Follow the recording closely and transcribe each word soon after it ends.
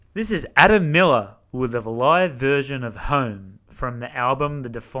This is Adam Miller with a live version of Home from the album The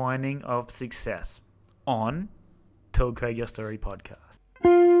Defining of Success on Tell Craig Your Story podcast.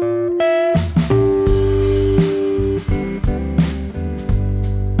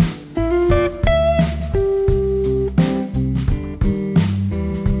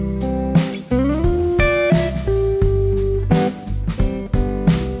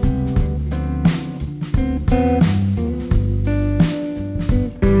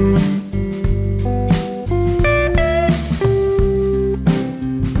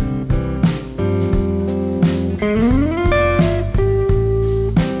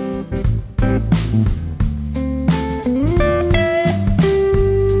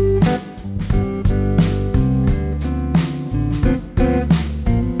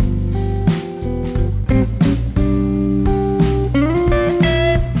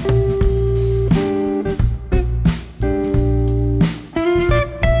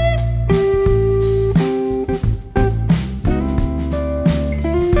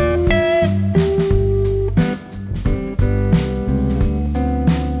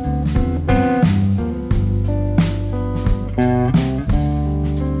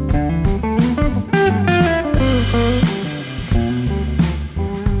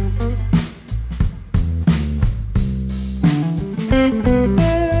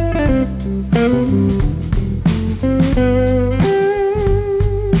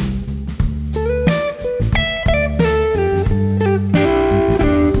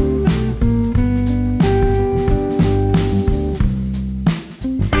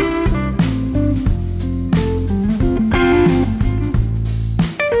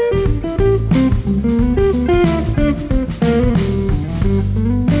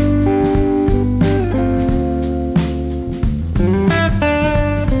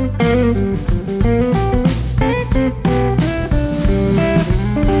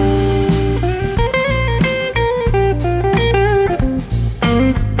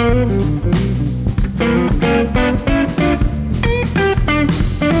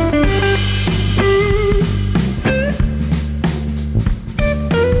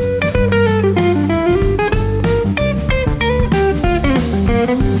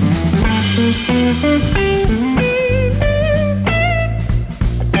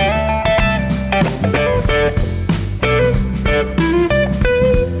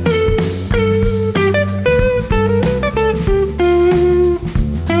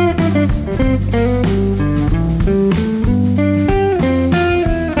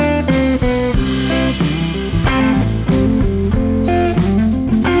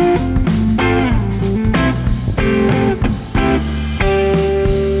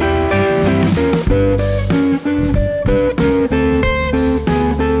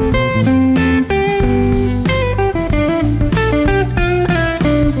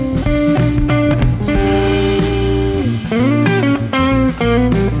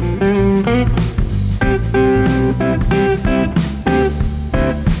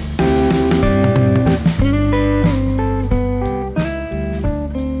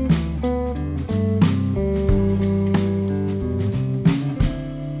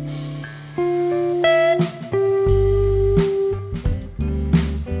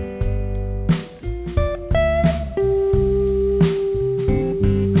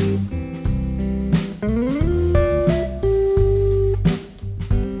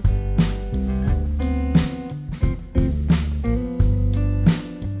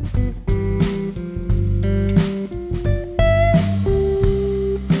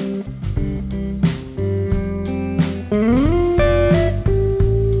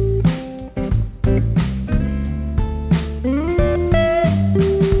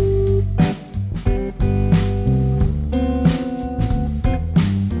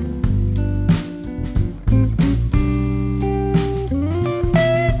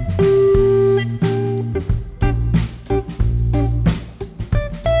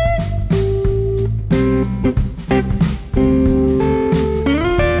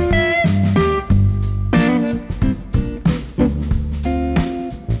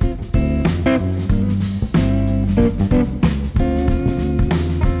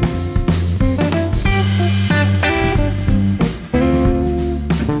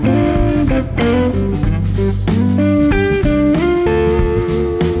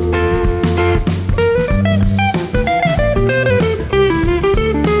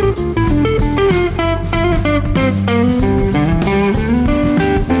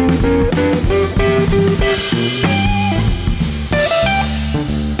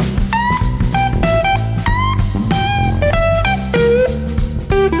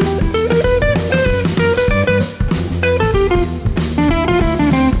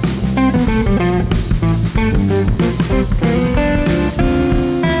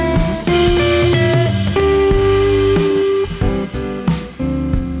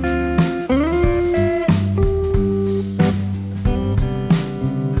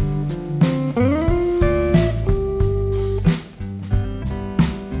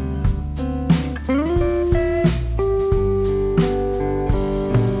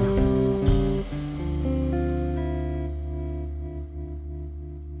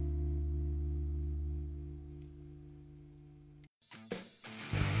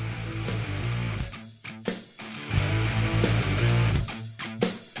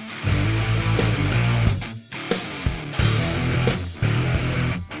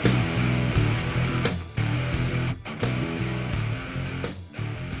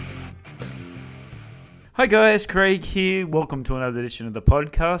 Hi guys, Craig here. Welcome to another edition of the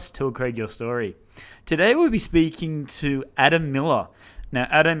podcast, Tell Craig Your Story. Today we'll be speaking to Adam Miller. Now,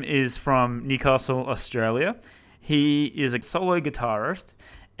 Adam is from Newcastle, Australia. He is a solo guitarist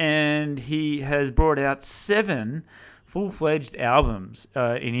and he has brought out 7 full-fledged albums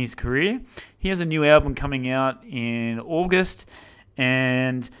in his career. He has a new album coming out in August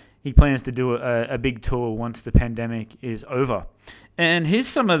and he plans to do a big tour once the pandemic is over. And here's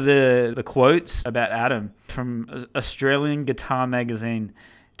some of the quotes about Adam from Australian Guitar Magazine.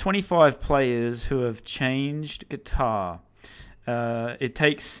 25 players who have changed guitar. It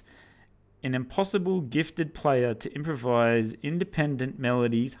takes an impossible gifted player to improvise independent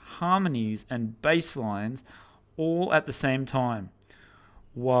melodies, harmonies, and bass lines all at the same time.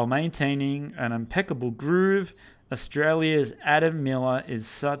 While maintaining an impeccable groove, Australia's Adam Miller is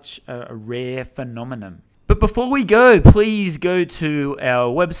such a rare phenomenon. But before we go, please go to our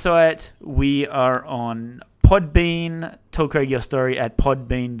website. We are on Podbean. Tell Craig Your Story at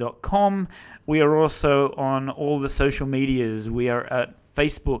podbean.com. We are also on all the social medias. We are at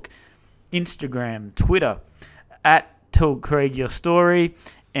Facebook, Instagram, Twitter, at Tell Craig Your Story.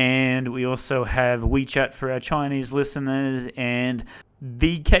 And we also have WeChat for our Chinese listeners and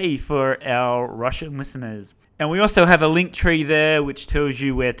VK for our Russian listeners. And we also have a link tree there which tells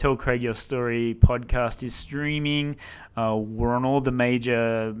you where Tell Craig Your Story podcast is streaming. We're on all the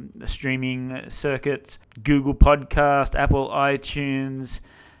major streaming circuits: Google Podcast, Apple iTunes,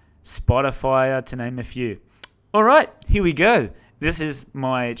 Spotify, to name a few. All right, here we go. This is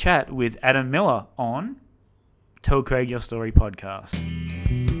my chat with Adam Miller on Tell Craig Your Story podcast.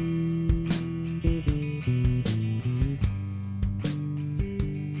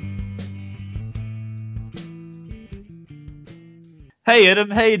 Hey Adam,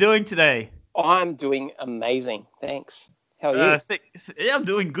 how are you doing today? I'm doing amazing, thanks. How are you? Yeah, I'm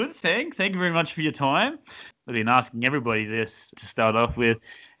doing good, thanks. Thank you very much for your time. I've been asking everybody this to start off with.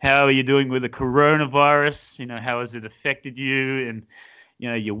 How are you doing with the coronavirus? How has it affected you and,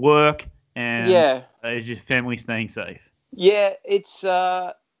 your work? And is your family staying safe? Yeah, it's,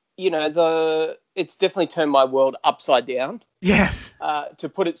 it's definitely turned my world upside down. Yes. To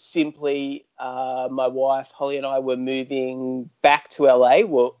put it simply, my wife, Holly, and I were moving back to LA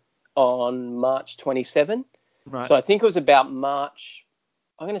on March 27. Right. So I think it was about March,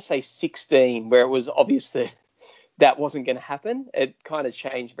 I'm going to say 16, where it was obvious that wasn't going to happen. It kind of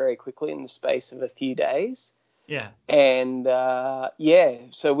changed very quickly in the space of a few days. Yeah. And, so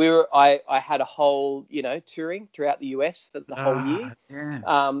I had a whole, touring throughout the US for the whole year.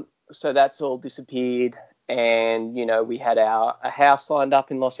 Yeah. So that's all disappeared. And, we had a house lined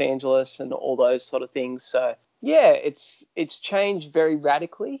up in Los Angeles and all those sort of things. So, yeah, it's changed very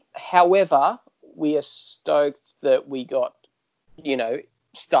radically. However, we are stoked that we got,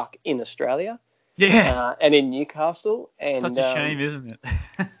 stuck in Australia. Yeah. And in Newcastle. And such a shame, isn't it?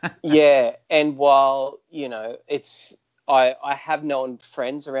 Yeah. And while, I have known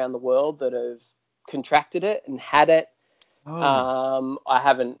friends around the world that have contracted it and had it. Oh. I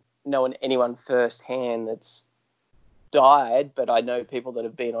haven't known anyone firsthand that's died, but I know people that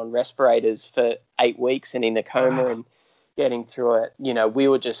have been on respirators for 8 weeks and in a coma and getting through it. We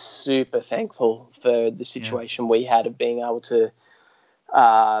were just super thankful for the situation we had of being able to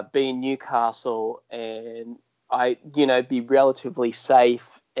be in Newcastle and be relatively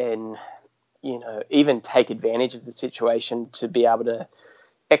safe and, even take advantage of the situation to be able to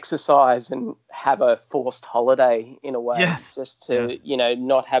exercise and have a forced holiday in a way. Yes. Just to,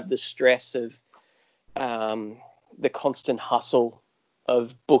 not have the stress of the constant hustle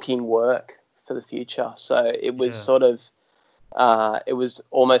of booking work for the future. So it was sort of, it was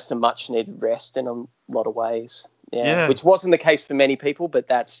almost a much needed rest in a lot of ways. Yeah. Which wasn't the case for many people, but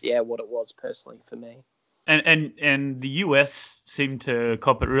that's, what it was personally for me. And the US seemed to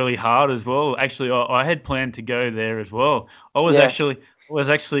cop it really hard as well. Actually, I had planned to go there as well. I was actually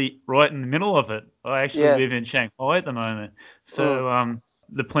right in the middle of it. I actually live in Shanghai at the moment. So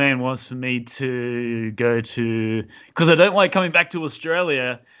the plan was for me to go to, because I don't like coming back to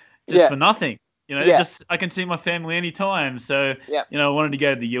Australia just for nothing. Just I can see my family anytime. So, I wanted to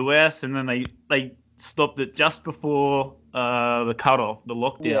go to the US, and then they stopped it just before the cutoff, the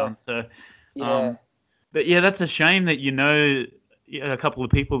lockdown. So, but that's a shame that a couple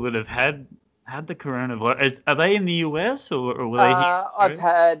of people that have had the coronavirus. Are they in the US or were they here?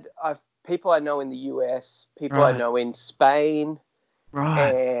 I've people I know in the US, people I know in Spain,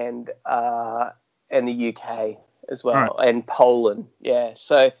 and the UK as well, and Poland. Yeah,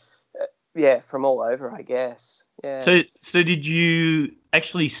 so from all over, I guess. Yeah. So did you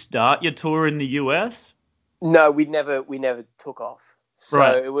actually start your tour in the US? No, we never took off.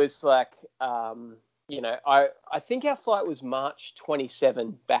 So it was like I think our flight was March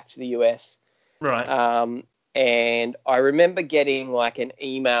 27 back to the US. Right. And I remember getting like an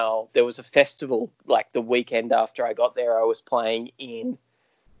email. There was a festival like the weekend after I got there. I was playing in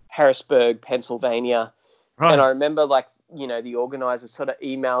Harrisburg, Pennsylvania. Right. And I remember like, the organizer sort of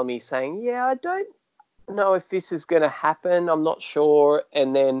emailed me saying, yeah, I don't know if this is going to happen. I'm not sure.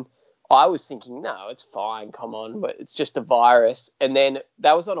 And then I was thinking, no, it's fine. Come on. But it's just a virus. And then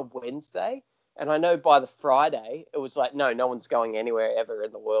that was on a Wednesday. And I know by the Friday, it was like, no one's going anywhere ever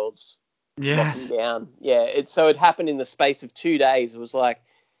in the world's Yes. locking down. Yeah. So it happened in the space of 2 days. It was like,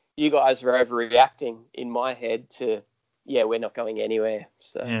 you guys are overreacting in my head to, yeah, we're not going anywhere.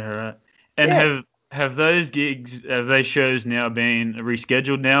 So Yeah, right. And Yeah. have those gigs, have those shows now been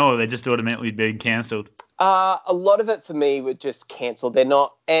rescheduled now, or are they just automatically being cancelled? A lot of it for me were just cancelled. They're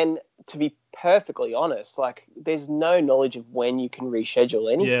not, and to be perfectly honest, like there's no knowledge of when you can reschedule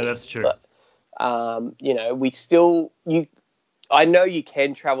Yeah, anything. that's true. But, I know you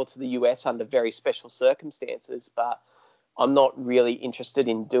can travel to the US under very special circumstances, but I'm not really interested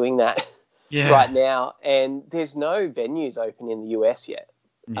in doing that Yeah. right now. And there's no venues open in the US yet.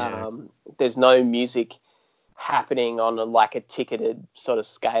 Yeah. There's no music happening on a ticketed sort of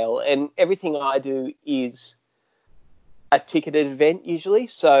scale, and everything I do is a ticketed event usually.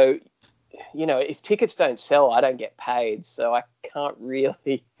 So, if tickets don't sell, I don't get paid. So I can't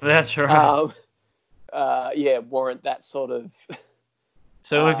really, That's right. warrant that sort of.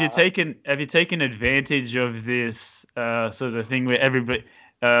 So have you taken advantage of this sort of thing where everybody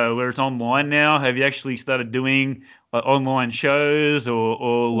where it's online now? Have you actually started doing like online shows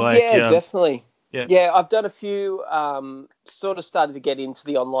or like Yeah, definitely. yeah. Yeah, I've done a few. Sort of started to get into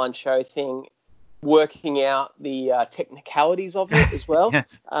the online show thing, working out the technicalities of it as well.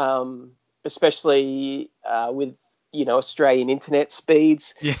 Yes. Especially with Australian internet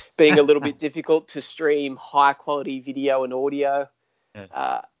speeds Yes. being a little bit difficult to stream high quality video and audio. Yes.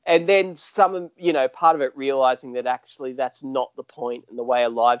 And then part of it realizing that actually that's not the point, and the way a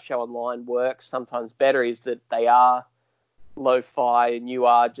live show online works sometimes better is that they are lo-fi, and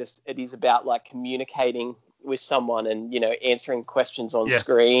it is about like communicating with someone and answering questions on Yes.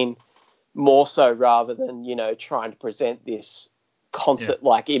 screen more so, rather than trying to present this concert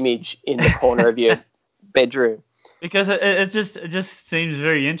like image in the corner of your bedroom. Because it just seems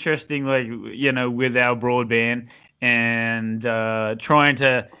very interesting, like with our broadband and trying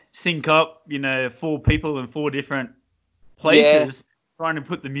to sync up 4 people in 4 different places, trying to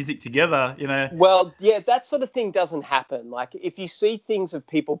put the music together. Well, yeah, that sort of thing doesn't happen. Like if you see things of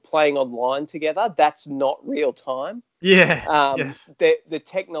people playing online together, that's not real time. Yeah. Yes. The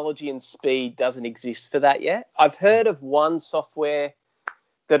technology and speed doesn't exist for that yet. I've heard of one software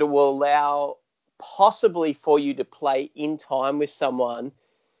that it will allow possibly for you to play in time with someone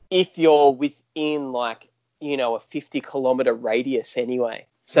if you're within a 50-kilometer radius anyway.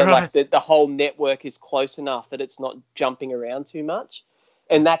 So Right. the whole network is close enough that it's not jumping around too much.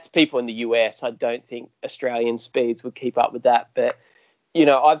 And that's people in the US. I don't think Australian speeds would keep up with that. But,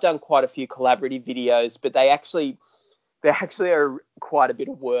 I've done quite a few collaborative videos, but they actually are quite a bit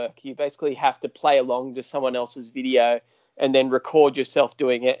of work. You basically have to play along to someone else's video and then record yourself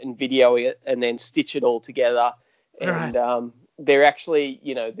doing it and video it and then stitch it all together. And they're actually,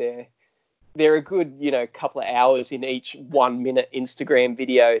 they're a good, couple of hours in each 1 minute Instagram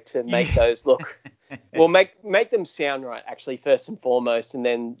video to make those look, well, make them sound right, actually, first and foremost. And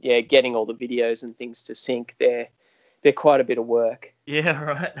then, getting all the videos and things to sync, they're quite a bit of work. Yeah,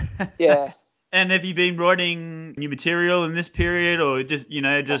 right. Yeah. And have you been writing new material in this period, or just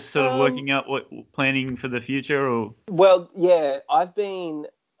sort of working out what planning for the future, or? Well, yeah, I've been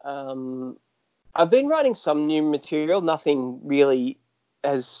writing some new material. Nothing really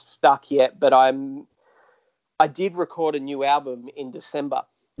has stuck yet, but I did record a new album in December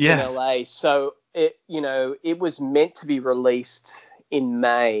in LA. So it was meant to be released in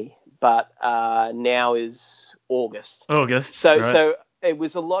May, but now is August. So it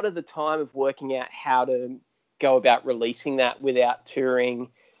was a lot of the time of working out how to go about releasing that without touring,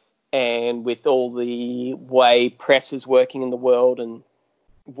 and with all the way press is working in the world, and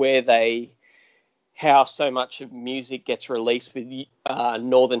how so much of music gets released with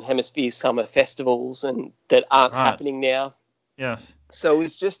Northern Hemisphere summer festivals and that aren't happening now. Yes. So it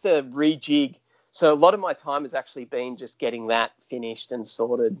was just a rejig. So a lot of my time has actually been just getting that finished and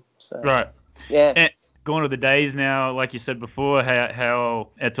sorted. So right. Yeah. And gone are the days now, like you said before, how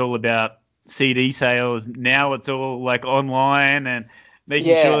it's all about CD sales. Now it's all like online and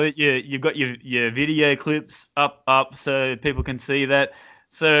making sure that you've got your video clips up so people can see that.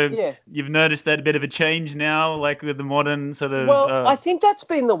 So Yeah. you've noticed that a bit of a change now, like with the modern sort of. Well, I think that's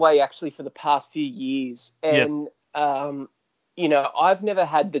been the way actually for the past few years. Yes. And, I've never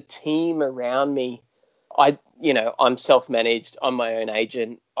had the team around me. I'm self-managed. I'm my own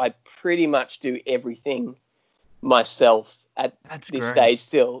agent. I pretty much do everything myself at That's this great. stage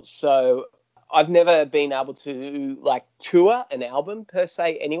still. So I've never been able to like tour an album per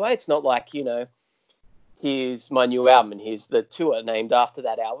se anyway. It's not like, here's my new album and here's the tour named after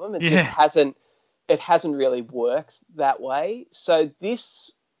that album. It just hasn't really worked that way. So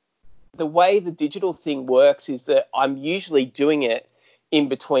the way the digital thing works is that I'm usually doing it in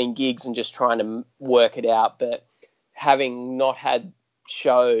between gigs and just trying to work it out. But having not had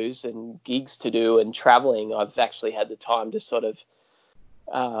shows and gigs to do and traveling, I've actually had the time to sort of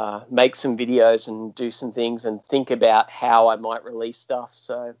make some videos and do some things and think about how I might release stuff.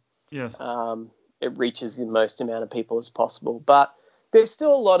 So Yes. it reaches the most amount of people as possible. But there's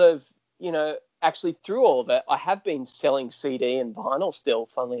still a lot of, actually through all of it, I have been selling CD and vinyl still,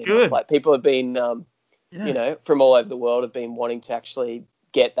 funnily Good. enough. Like people have been, from all over the world have been wanting to actually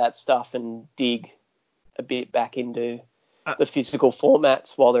get that stuff and dig a bit back into the physical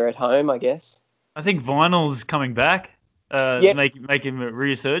formats while they're at home, I guess. I think vinyl's coming back. Yeah. Making a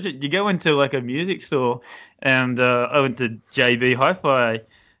resurgence. You go into like a music store, and I went to JB Hi-Fi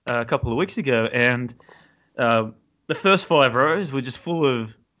a couple of weeks ago, and the first 5 rows were just full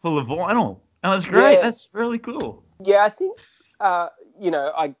of vinyl. And that's great. Yeah. That's really cool. Yeah, I think,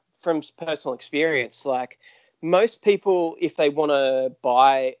 from personal experience, like most people, if they want to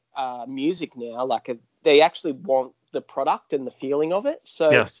buy music now, they actually want the product and the feeling of it. So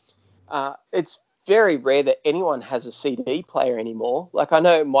yes. It's very rare that anyone has a CD player anymore. Like I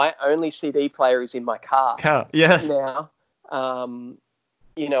know my only CD player is in my car. Yes. Now,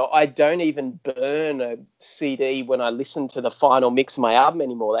 I don't even burn a CD when I listen to the final mix of my album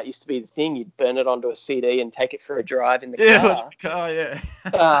anymore. That used to be the thing. You'd burn it onto a CD and take it for a drive in the car. Yeah.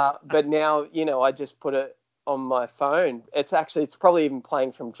 But now, I just put it on my phone. It's probably even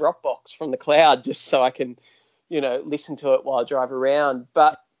playing from Dropbox from the cloud just so I can, listen to it while I drive around.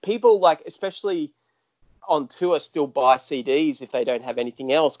 But people especially on tour still buy CDs if they don't have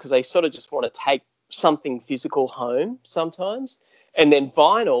anything else because they sort of just want to take something physical home sometimes. And then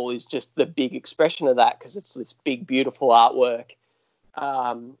vinyl is just the big expression of that because it's this big, beautiful artwork.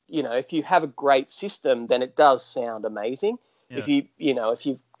 If you have a great system, then it does sound amazing. Yeah. If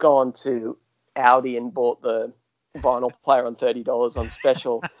you've gone to Audi and bought the vinyl player on $30 on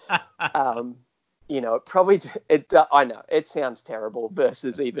special, I know it sounds terrible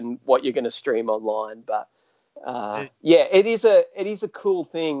versus even what you're going to stream online. But it is a cool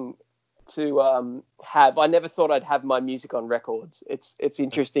thing to have. I never thought I'd have my music on records. It's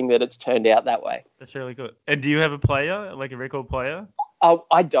interesting that it's turned out that way. That's really good. And do you have a player, like a record player? Oh,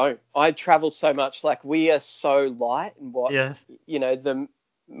 I don't. I travel so much. Like we are so light, and the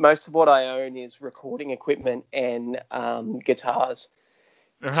most of what I own is recording equipment and guitars.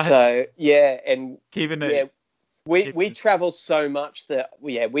 Right. So and keeping it. We travel so much that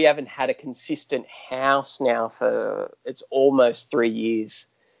we haven't had a consistent house now for it's almost 3 years.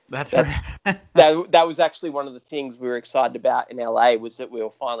 That's that was actually one of the things we were excited about in LA was that we were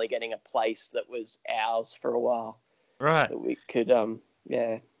finally getting a place that was ours for a while. Right. That we could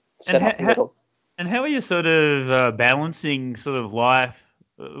set up a little. And how are you sort of balancing sort of life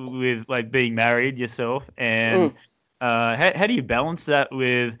with like being married yourself and how do you balance that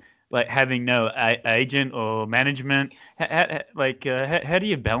with like having no agent or management? How do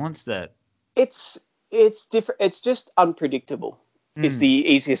you balance that? It's different. It's just unpredictable. Is the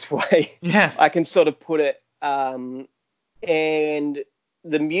easiest way. Yes. I can sort of put it. And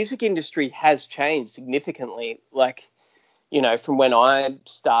the music industry has changed significantly. Like, from when I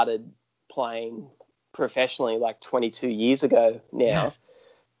started playing professionally, like 22 years ago now,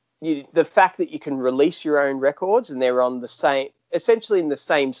 the fact that you can release your own records and they're on essentially in the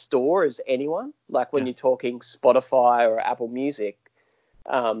same store as anyone, like when you're talking Spotify or Apple Music,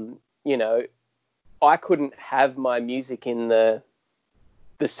 I couldn't have my music in the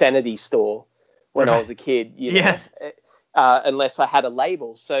Sanity store when I was a kid, unless I had a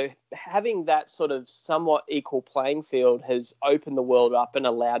label. So having that sort of somewhat equal playing field has opened the world up and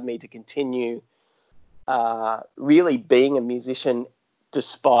allowed me to continue really being a musician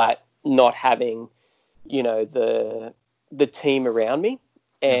despite not having, the team around me.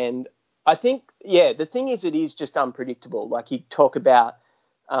 And I think, the thing is it is just unpredictable. Like you talk about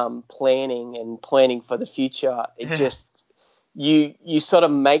planning for the future. It just... You sort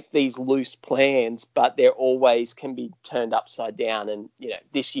of make these loose plans, but they're always can be turned upside down. And,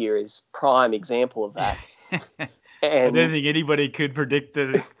 this year is prime example of that. I don't And think anybody could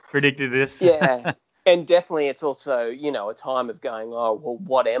predicted this. yeah, and definitely it's also, a time of going, oh, well,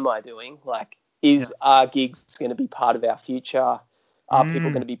 what am I doing? Like, Yeah. are gigs going to be part of our future? Are people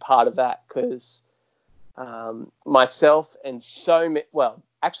going to be part of that? Because myself and well,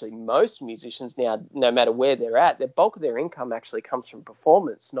 actually most musicians now, no matter where they're at, the bulk of their income actually comes from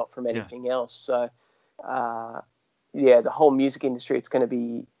performance, not from Yes. anything else. So, yeah, the whole music industry, it's going to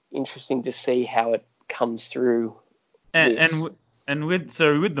be interesting to see how it comes through And and this. w- and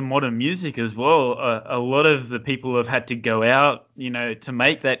with the modern music as well, a lot of the people have had to go out, to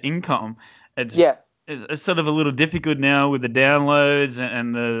make that income. It's Yeah, it's sort of a little difficult now with the downloads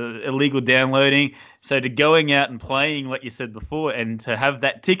and the illegal downloading. So to going out and playing, like you said before, and to have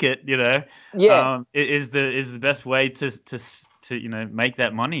that ticket, yeah, is the best way to make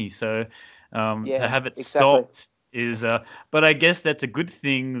that money. So to yeah, have it exactly. stopped is, but I guess that's a good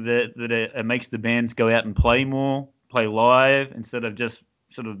thing that it makes the bands go out and play more, play live instead of just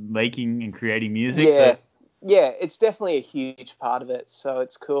sort of making and creating music. So Yeah, yeah, it's definitely a huge part of it. So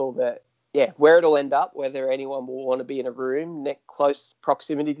it's cool that, yeah, where it'll end up, whether anyone will want to be in a room close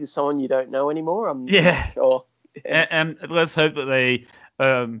proximity to someone you don't know anymore, I'm not yeah, sure. Yeah. and let's hope that they,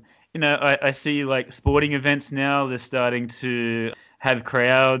 I see like sporting events now. They're starting to have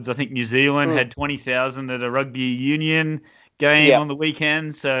crowds. I think New Zealand Mm, had 20,000 at a rugby union game yeah, on the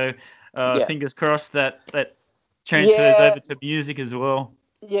weekend. So yeah. fingers crossed that transfers Yeah, over to music as well.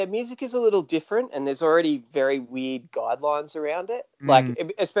 yeah, music is a little different, and there's already very weird guidelines around it. Mm,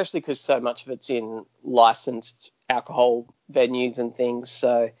 Like, especially because so much of it's in licensed alcohol venues and things.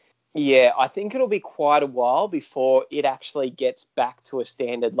 So, yeah, I think it'll be quite a while before it actually gets back to a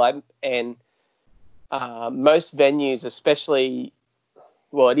standard. Like, and most venues, especially,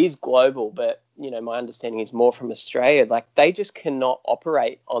 well, it is global, but my understanding is more from Australia. Like, they just cannot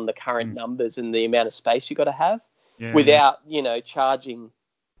operate on the current mm, numbers and the amount of space you got to have yeah, yeah, without charging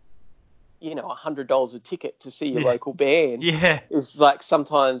 $100 a ticket to see your yeah, local band. yeah. Is like,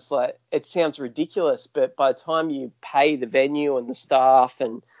 sometimes, like, it sounds ridiculous, but by the time you pay the venue and the staff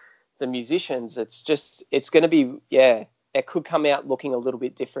and the musicians, it's going to be, yeah, it could come out looking a little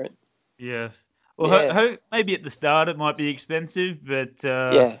bit different. Yes. Well, Yeah, maybe at the start it might be expensive, but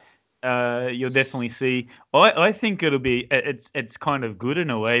yeah, you'll definitely see. I think it'll be it's kind of good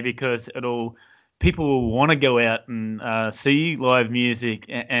in a way because people will want to go out and see live music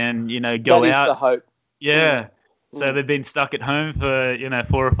and go that is the out. hope. Mm, Yeah. So mm, they've been stuck at home for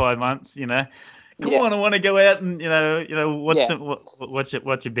 4 or 5 months. Come yeah, on, I want to go out and yeah,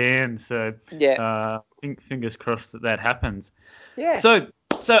 watch a band. So yeah, fingers crossed that happens. yeah,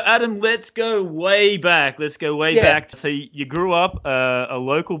 So, Adam, let's go way back. Let's go way yeah. back. So you grew up a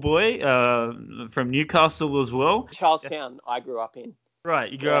local boy from Newcastle as well. Yeah. Charlestown, I grew up in.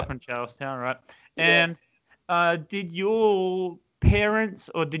 Right, you grew Yeah, up in Charlestown, right? yeah. And did your parents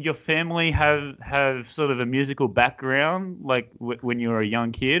or did your family have sort of a musical background, like when you were a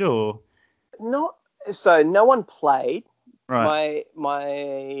young kid, or Not so. No one played. right?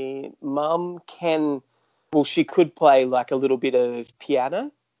 My mum can, well, she could play like a little bit of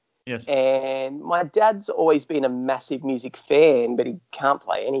piano, Yes, and my dad's always been a massive music fan, but he can't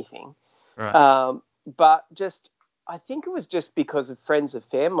play anything. right, But just, I think it was just because of friends of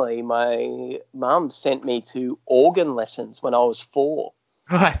family. My mum sent me to organ lessons when I was 4,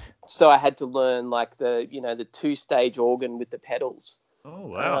 right. so I had to learn like the 2-stage organ with the pedals. Oh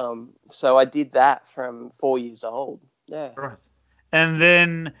wow, So I did that from 4 years old. Yeah. right. And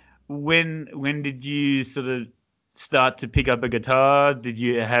then when did you sort of start to pick up a guitar? Did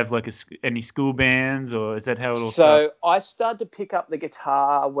you have like any school bands, or is that how it all started? So I started to pick up the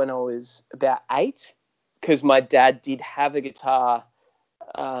guitar when I was about 8, because my dad did have a guitar.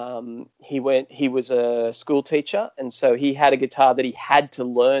 He was a school teacher, and so he had a guitar that he had to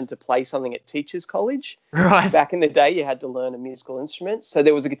learn to play something at teachers' college. Right. Back in the day, you had to learn a musical instrument. So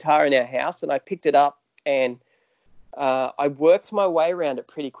there was a guitar in our house, and I picked it up, and I worked my way around it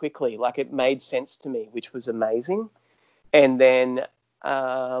pretty quickly. Like, it made sense to me, which was amazing. And then,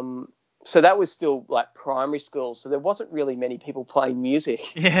 so that was still like primary school. So there wasn't really many people playing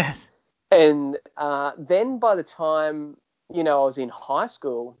music. Yes. And then by the time, I was in high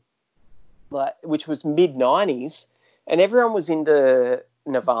school, like, which was mid-90s, and everyone was into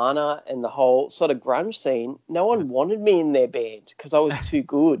Nirvana and the whole sort of grunge scene, no one Yes. wanted me in their band because I was too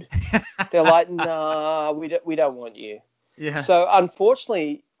good. They're like, nah, we don't want you. Yeah. So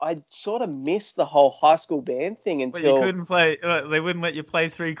unfortunately, I sort of missed the whole high school band thing But you until, couldn't play. They wouldn't let you play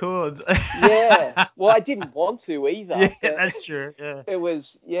 3 chords. yeah. Well, I didn't want to either. Yeah, So that's true. Yeah. it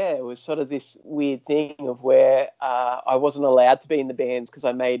was sort of this weird thing of where I wasn't allowed to be in the bands because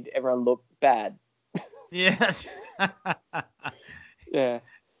I made everyone look bad. Yes. Yeah.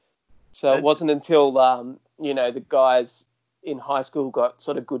 So it That's wasn't until the guys in high school got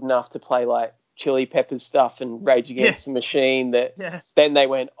sort of good enough to play like Chili Peppers stuff and Rage yeah. Against the Machine that Yes. then they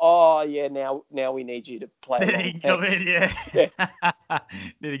went, oh yeah, now we need you to play Then along. he can come Thanks. in, yeah. Yeah.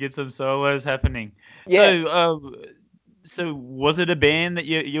 Need to get some solos happening. Yeah. So was it a band that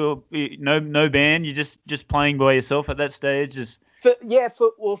you no band? You just playing by yourself at that stage? Just For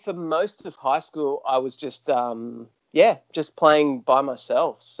most of high school, I was just just playing by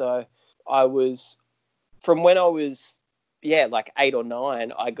myself. So I was from when I was like 8 or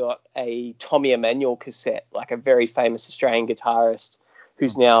 9, I got a Tommy Emmanuel cassette, like a very famous Australian guitarist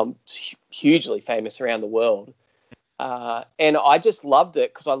who's now hugely famous around the world. And I just loved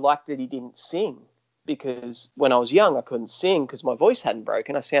it because I liked that he didn't sing. Because when I was young, I couldn't sing because my voice hadn't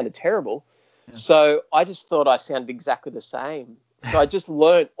broken. I sounded terrible. Yeah. So I just thought I sounded exactly the same. So I just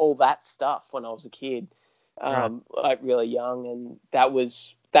learned all that stuff when I was a kid, Right. like really young. And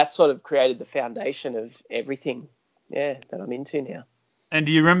that sort of created the foundation of everything, that I'm into now. And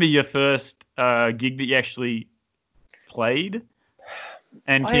do you remember your first gig that you actually played?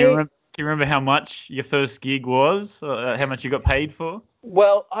 And can you remember how much your first gig was? How much you got paid for?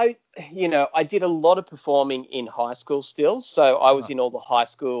 Well, I did a lot of performing in high school still. So I was Right. in all the high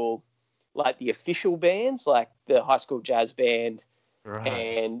school, like the official bands, like the high school jazz band. Right.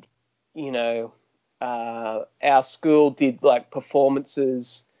 And, our school did like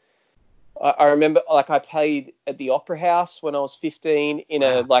performances. I remember like I played at the Opera House when I was 15 in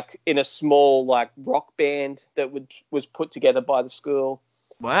a small like rock band that was put together by the school.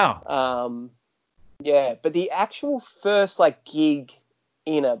 Wow. But the actual first like gig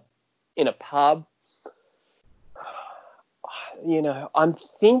in a pub, I'm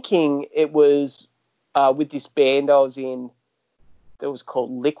thinking it was with this band I was in that was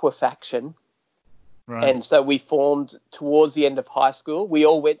called Liquefaction. Right. And so we formed towards the end of high school. We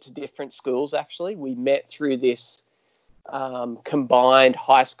all went to different schools, actually. We met through this combined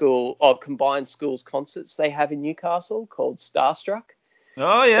schools concerts they have in Newcastle called Starstruck.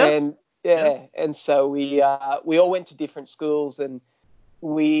 Oh yes. And Yes. and so we all went to different schools, and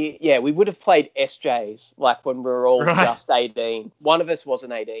we would have played SJs like when we were all Right. just 18. One of us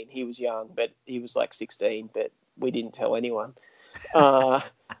wasn't 18; he was young, but he was like 16. But we didn't tell anyone. And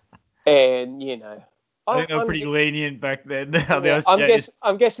I think they were pretty lenient back then.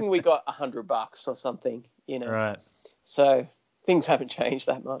 I'm guessing we got $100 or something. Right. So things haven't changed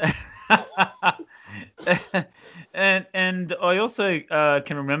that much. And I also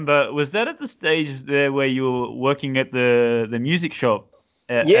can remember, was that at the stage there where you were working at the music shop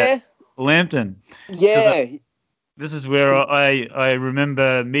at Lambton? Yeah. This is where I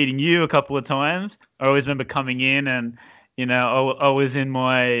remember meeting you a couple of times. I always remember coming in and, I was in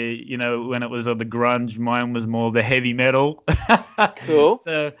my, when it was the grunge, mine was more the heavy metal. Cool.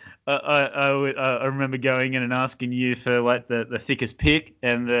 So I remember going in and asking you for like the thickest pick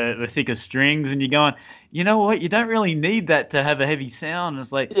and the thickest strings, and you're going, you know what, you don't really need that to have a heavy sound. And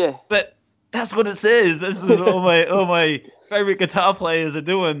it's like, but that's what it says. This is all my favorite guitar players are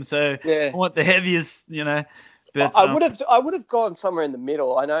doing. So I want the heaviest, But I would have gone somewhere in the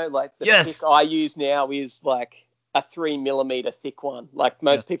middle. I know, like the pick I use now is like a 3mm thick one. Like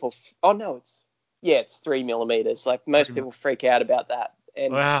most people. Oh no, it's 3mm. Like most people freak out about that.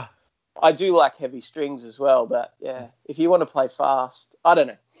 And wow. I do like heavy strings as well, but if you want to play fast, I don't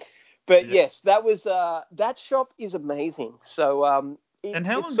know. But yes, that was that shop is amazing. So and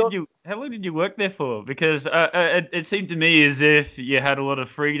how long did you work there for? Because it seemed to me as if you had a lot of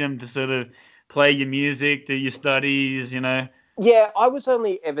freedom to sort of play your music, do your studies, Yeah, I was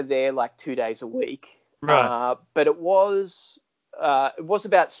only ever there like 2 days a week. Right. But it was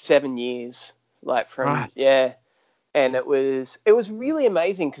about 7 years, like from and it was really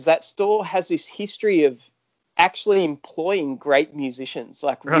amazing because that store has this history of actually employing great musicians,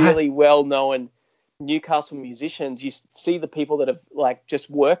 like really well-known Newcastle musicians. You see the people that have like just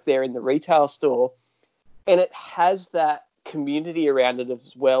worked there in the retail store, and it has that community around it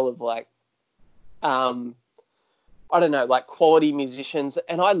as well of like, I don't know, like quality musicians.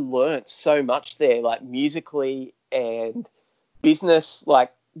 And I learnt so much there, like musically and business,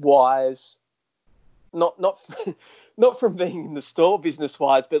 like wise, not not from being in the store business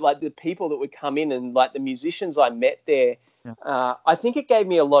wise, but like the people that would come in and like the musicians I met there. I think it gave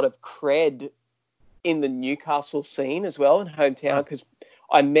me a lot of cred in the Newcastle scene as well in hometown, because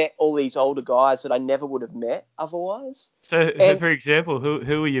I met all these older guys that I never would have met otherwise. So for example,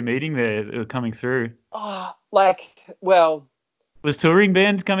 who were you meeting there that were coming through? Was touring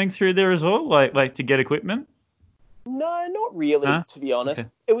bands coming through there as well, like to get equipment? No, not really, to be honest. Okay.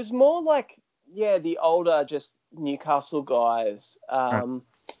 It was more like the older just Newcastle guys. Right.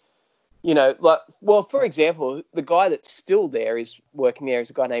 You know, like, well, for example, the guy that's still there is working there is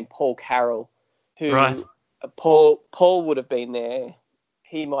a guy named Paul Carroll, Right. who Paul would have been there.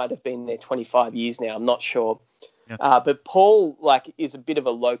 He might have been there 25 years now. I'm not sure. Yes. But Paul, like, is a bit of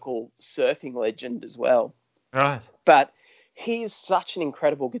a local surfing legend as well. Right. But he is such an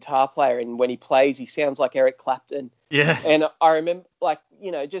incredible guitar player, and when he plays, he sounds like Eric Clapton. Yes. And I remember, like,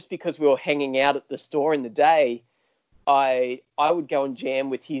 you know, just because we were hanging out at the store in the day, I would go and jam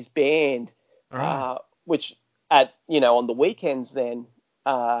with his band, Right. which on the weekends then,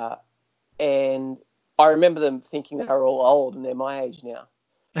 and I remember them thinking they were all old, and they're my age now.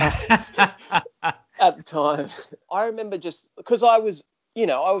 At the time, I remember just because I was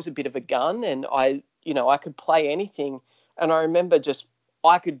a bit of a gun, and I could play anything, and I remember just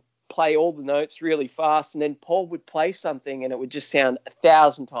I could play all the notes really fast, and then Paul would play something, and it would just sound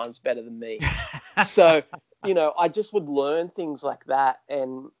 1,000 times better than me. So, I just would learn things like that,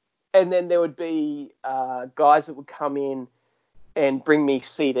 and then there would be guys that would come in and bring me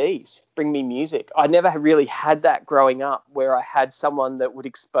CDs, bring me music. I never really had that growing up, where I had someone that would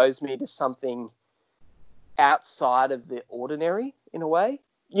expose me to something outside of the ordinary in a way.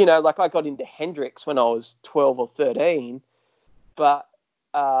 Like I got into Hendrix when I was 12 or 13, but,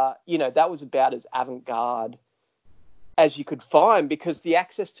 that was about as avant-garde as you could find, because the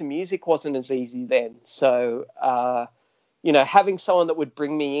access to music wasn't as easy then. So, having someone that would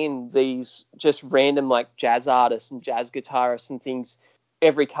bring me in these just random like jazz artists and jazz guitarists and things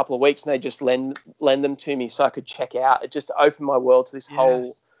every couple of weeks, and they just lend them to me so I could check out. It just opened my world to this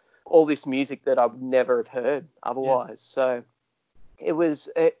all this music that I would never have heard otherwise. Yes. So it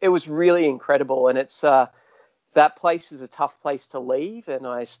was really incredible, and it's that place is a tough place to leave, and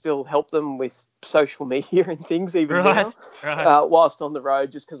I still help them with social media and things even now, whilst on the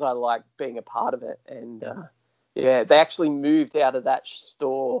road, just because I like being a part of it. And they actually moved out of that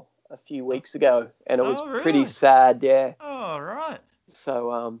store a few weeks ago, and it was pretty sad. Yeah. Oh, right.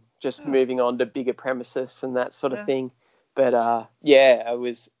 So just moving on to bigger premises and that sort of thing. But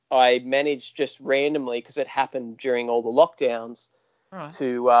I managed just randomly, because it happened during all the lockdowns,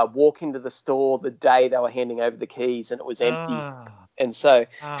 to walk into the store the day they were handing over the keys, and it was empty. And so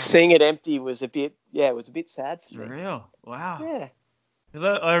seeing it empty was a bit sad for me. Real. Wow. Yeah.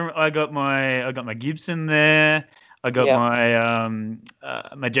 Because I got my Gibson there. I got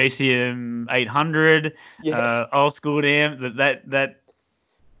my JCM 800, old school amp. That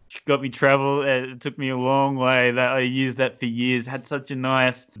got me travel. It took me a long way. That I used that for years. Had such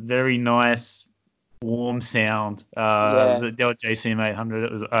a very nice, warm sound. The JCM 800.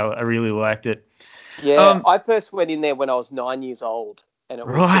 It was. I really liked it. Yeah, I first went in there when I was 9 years old, and it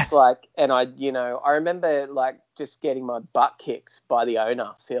was just like, and I remember like just getting my butt kicked by the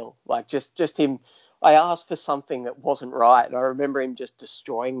owner, Phil. Like just him. I asked for something that wasn't right, and I remember him just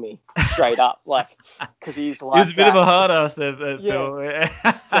destroying me straight up, like, because he's like, he was a bit of a hard ass there, Phil.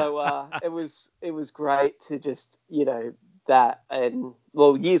 So it was great to just that, and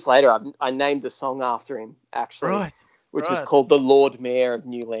well, years later I named a song after him actually, which is called "The Lord Mayor of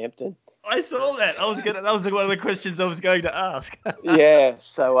New Lambton." I saw that. That was one of the questions I was going to ask. Yeah.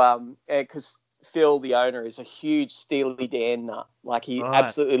 So because Phil, the owner, is a huge Steely Dan nut. Like, he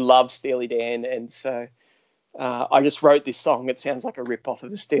absolutely loves Steely Dan, and so I just wrote this song. It sounds like a rip-off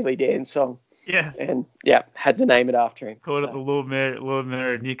of a Steely Dan song. Yes. And had to name it after him. Called it the Lord Mayor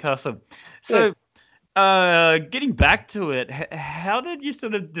of Newcastle. So, getting back to it, how did you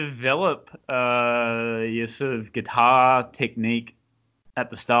sort of develop your sort of guitar technique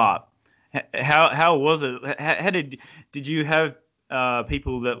at the start? How was it? How did you have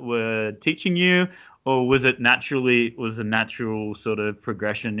people that were teaching you, or was it a natural sort of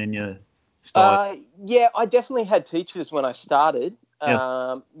progression in your style? I definitely had teachers when I started. Yes.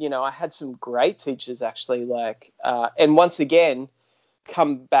 I had some great teachers actually, like, and once again,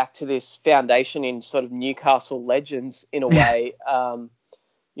 come back to this foundation in sort of Newcastle legends in a way.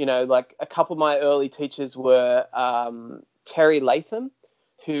 Like a couple of my early teachers were Terry Latham,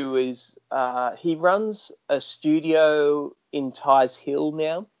 who is he runs a studio in Tighes Hill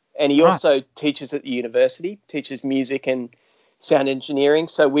now, and he also teaches at the university, teaches music and sound engineering.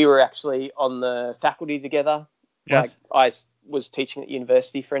 So we were actually on the faculty together. Yes. Like, I was teaching at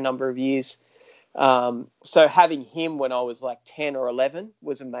university for a number of years. So having him when I was like 10 or 11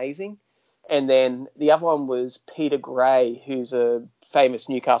 was amazing. And then the other one was Peter Gray, who's a famous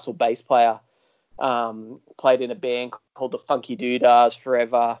Newcastle bass player. Played in a band called the Funky Doodahs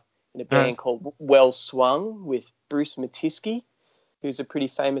forever, in a band called Well Swung with Bruce Matisky, who's a pretty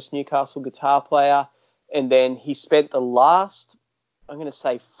famous Newcastle guitar player. And then he spent the last I'm going to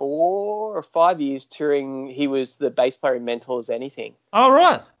say 4 or 5 years touring. He was the bass player in Mental as Anything. Oh,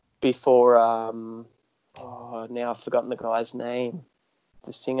 right. Before, now I've forgotten the guy's name.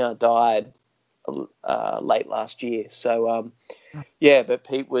 The singer died late last year. So, but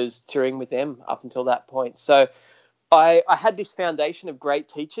Pete was touring with them up until that point. So I had this foundation of great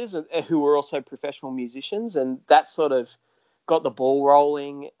teachers who were also professional musicians, and that sort of got the ball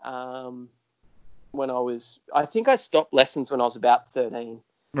rolling when I think I stopped lessons when I was about 13.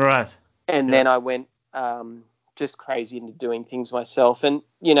 Right. And then I went just crazy into doing things myself. And,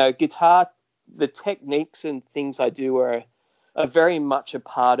 guitar, the techniques and things I do are very much a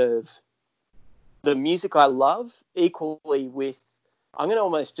part of the music I love, equally with, I'm going to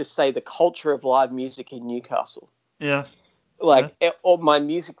almost just say, the culture of live music in Newcastle. Yes. All my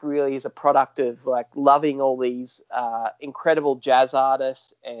music really is a product of like loving all these incredible jazz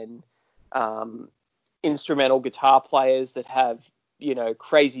artists and instrumental guitar players that have,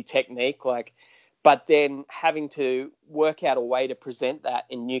 crazy technique, but then having to work out a way to present that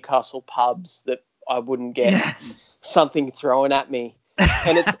in Newcastle pubs that I wouldn't get something thrown at me.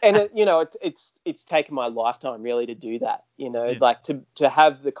 It's taken my lifetime really to do that, to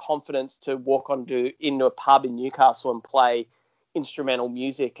have the confidence to walk into a pub in Newcastle and play instrumental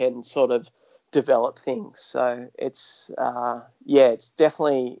music and sort of develop things. So it's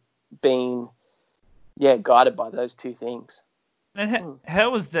definitely been guided by those two things. And how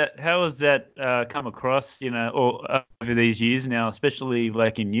was that? How has that come across? Or over these years now, especially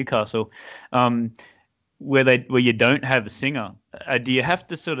like in Newcastle, where you don't have a singer. Do you have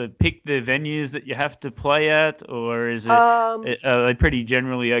to sort of pick the venues that you have to play at, or is it are they pretty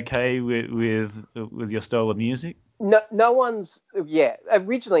generally okay with your style of music? No one's. Yeah,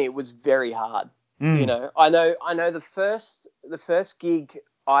 originally it was very hard. I know the first gig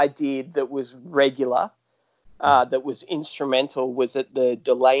I did that was regular. That was instrumental was at the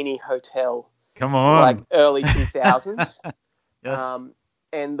Delaney Hotel. Come on. Like early 2000s. Yes.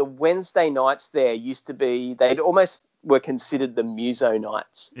 And the Wednesday nights there used to be, they'd almost were considered the muso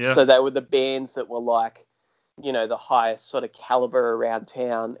nights. Yes. So they were the bands that were like, the highest sort of caliber around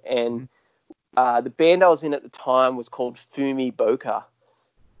town. And the band I was in at the time was called Fumi Boca.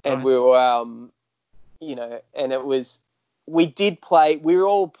 And Nice. we were, and it was, we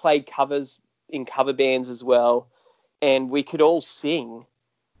all played covers in cover bands as well, and we could all sing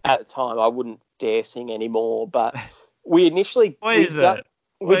at the time. I wouldn't dare sing anymore, but we initially I'll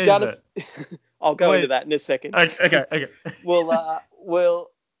go into that in a second. Okay.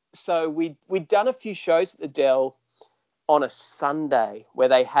 So we'd done a few shows at the Dell on a Sunday where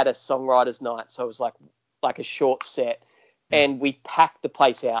they had a songwriters night, so it was like a short set, and we packed the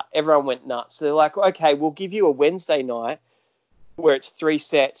place out. Everyone went nuts. So they're like, okay, we'll give you a Wednesday night where it's 3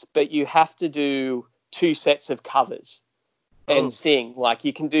 sets, but you have to do 2 sets of covers and sing. Like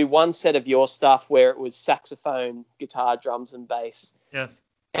you can do 1 set of your stuff where it was saxophone, guitar, drums, and bass. Yes.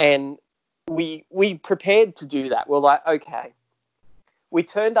 And we prepared to do that. We're like, okay. We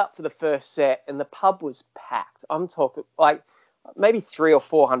turned up for the first set and the pub was packed. I'm talking like maybe 300 or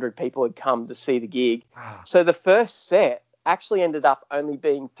 400 people had come to see the gig. Wow. So the first set actually ended up only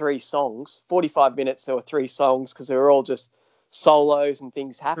being 3 songs. 45 minutes, there were 3 songs because they were all just solos and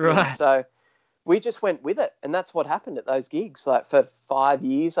things happening. Right. So we just went with it, and that's what happened at those gigs. Like for 5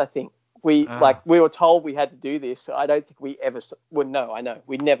 years, I think we were told we had to do this. I don't think we ever. Well, no, I know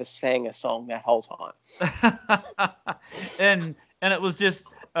we never sang a song that whole time. and it was just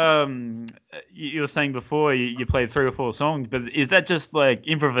you were saying before you played 3 or 4 songs, but is that just like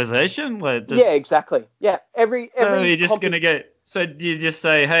improvisation? Like yeah, exactly. Yeah, every. So you're just gonna get. So do you just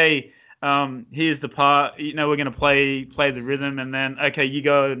say, hey? Here's the part, we're going to play the rhythm, and then, okay, you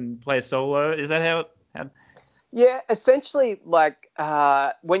go and play a solo. Is that how Yeah, essentially, like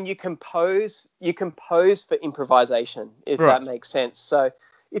when you compose for improvisation, if that makes sense. So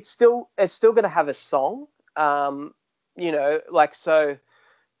it's still going to have a song, so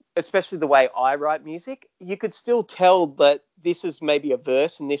especially the way I write music, you could still tell that this is maybe a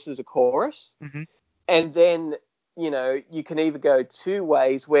verse and this is a chorus. Mm-hmm. And then you can either go 2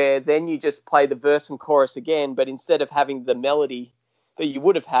 ways where then you just play the verse and chorus again, but instead of having the melody that you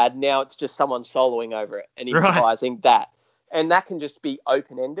would have had, now it's just someone soloing over it and improvising that. And that can just be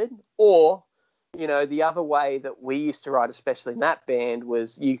open-ended. Or, the other way that we used to write, especially in that band,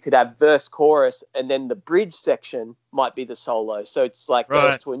 was you could have verse, chorus, and then the bridge section might be the solo. So it's like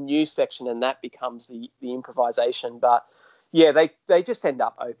goes to a new section and that becomes the improvisation. But, yeah, they just end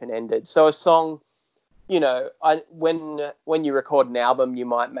up open-ended. So a song... when you record an album, you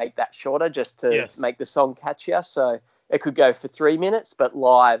might make that shorter just to make the song catchier. So it could go for 3 minutes, but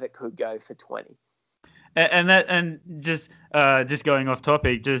live it could go for 20. And just going off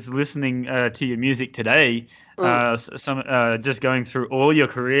topic, just listening to your music today, Mm, just going through all your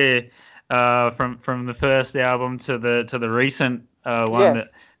career, from the first album to the recent one yeah,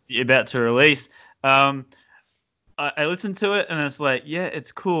 that you're about to release. Um, I listened to it and it's like, yeah,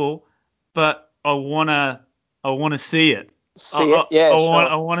 it's cool, but I wanna see it. see it. Yeah, I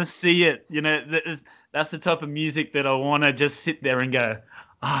sure. wanna see it. That's the type of music that I wanna just sit there and go,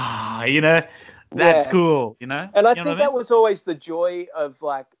 that's Yeah, cool. and I You know think what I that mean? was always the joy of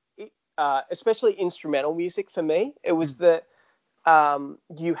like, especially instrumental music for me. It was Mm. that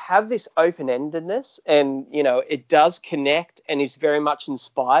you have this open endedness, and it does connect and is very much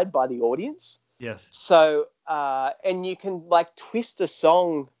inspired by the audience. Yes. So, and you can like twist a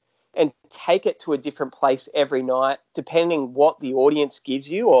song and take it to a different place every night, depending what the audience gives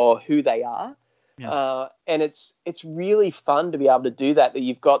you or who they are. Yeah. And it's really fun to be able to do that. That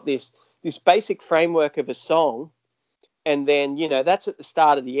you've got this basic framework of a song, and then that's at the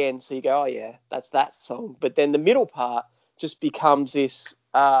start of the end. So you go, oh yeah, that's that song. But then the middle part just becomes this.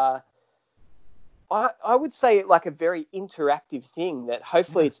 I would say like a very interactive thing that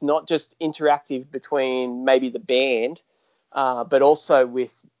hopefully Yeah. it's not just interactive between maybe the band, but also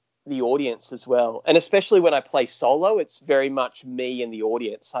with the audience as well. And especially when I play solo, it's very much me and the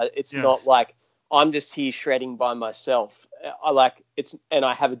audience. It's not Yes. like I'm just here shredding by myself. I like it's, and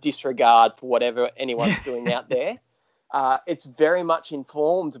I have a disregard for whatever Yeah. anyone's doing out there. It's very much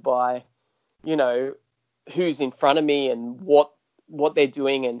informed by, you know, who's in front of me and what they're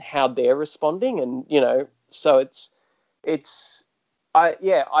doing and how they're responding, and so it's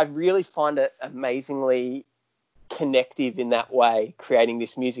I really find it amazingly connective in that way, creating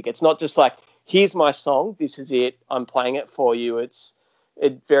this music. It's not just like, here's my song, this is it, I'm playing it for you. It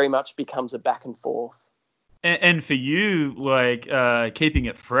very much becomes a back and forth. And for you, like keeping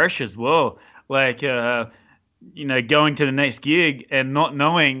it fresh as well, like going to the next gig and not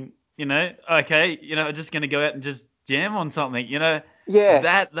knowing, okay, just going to go out and just jam on something, Yeah,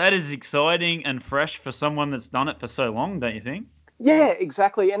 that is exciting and fresh for someone that's done it for so long, don't you think? yeah,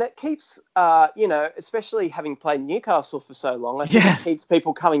 exactly. And it keeps, especially having played Newcastle for so long, I think it Yes. keeps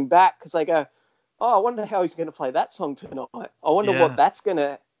people coming back because they go, oh, I wonder how he's going to play that song tonight. I wonder Yeah. how that's going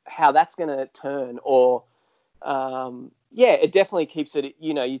to turn. Or, yeah, it definitely keeps it,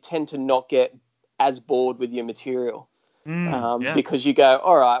 you tend to not get as bored with your material, Yes. because you go,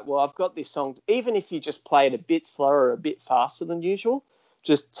 all right, well, I've got this song. Even if you just play it a bit slower or a bit faster than usual,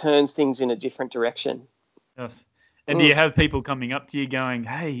 just turns things in a different direction. Yes. And do you Mm. have people coming up to you going,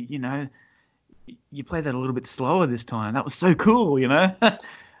 hey, you played that a little bit slower this time. That was so cool?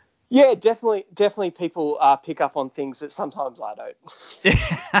 Yeah, definitely. People pick up on things that sometimes I don't.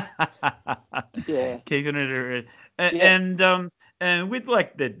 Yeah, Keeping it yeah. and with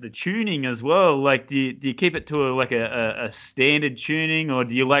like the tuning as well. Like, do you keep it to a standard tuning, or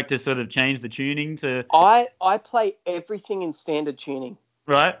do you like to sort of change the tuning to I play everything in standard tuning.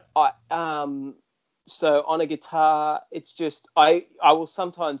 right? I So on a guitar, it's just I will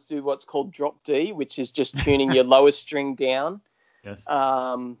sometimes do what's called drop D, which is just tuning your lowest string down. Yes.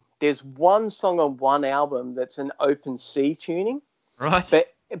 There's one song on one album that's an open C tuning, Right.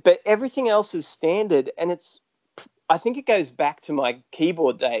 but everything else is standard, and I think it goes back to my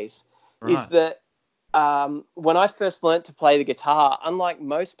keyboard days. Is Right. that when I first learnt to play the guitar, unlike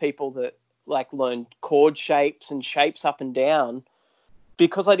most people that like learn chord shapes and shapes up and down,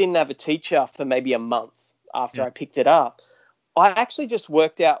 because I didn't have a teacher for maybe a month after Yeah. I picked it up, I actually just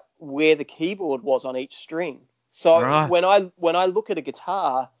worked out where the keyboard was on each string. So Right. when I look at a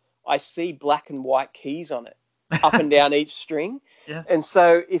guitar, I see black and white keys on it, up and down each string. Yes. And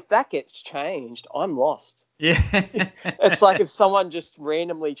so if that gets changed, I'm lost. Yeah. It's like if someone just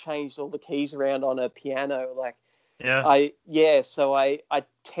randomly changed all the keys around on a piano, like Yeah. so I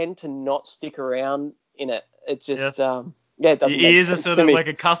tend to not stick around in it. It just Yes. yeah, it Your doesn't make ears are sense sort to of me. like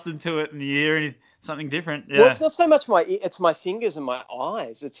accustomed to it, and you hear something different. Well, Yeah. it's not so much it's my fingers and my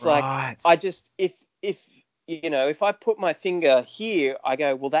eyes. It's like Right. I just if if I put my finger here, I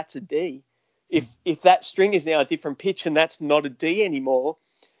go, well, that's a D. Mm. If that string is now a different pitch and that's not a D anymore,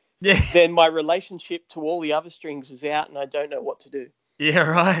 Yeah. then my relationship to all the other strings is out, and I don't know what to do. Yeah.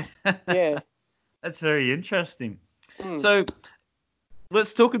 Right. Yeah. That's very interesting. Mm. So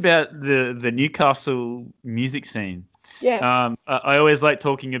let's talk about the Newcastle music scene. Yeah. I always like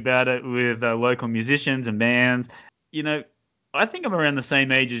talking about it with local musicians and bands. You know, I think I'm around the same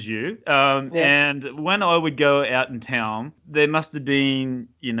age as you. Yeah. And when I would go out in town, there must have been,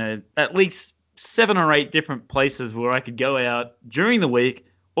 at least 7 or 8 different places where I could go out during the week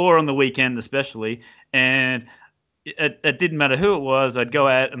or on the weekend, especially. And it didn't matter who it was. I'd go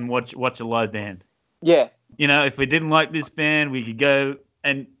out and watch a live band. Yeah. You know, if we didn't like this band, we could go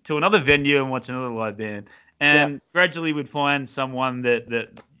and to another venue and watch another live band. Yeah. And gradually we'd find someone that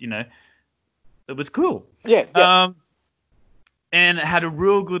you know, that was cool. Yeah. Yeah. And it had a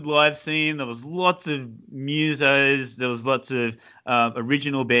real good live scene. There was lots of musos. There was lots of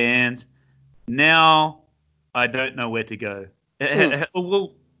original bands. Now I don't know where to go.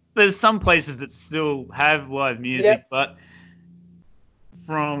 Well, there's some places that still have live music, but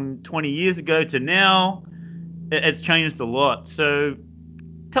from 20 years ago to now, it's changed a lot. So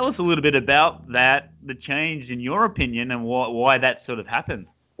tell us a little bit about that, the change in your opinion, and why that sort of happened.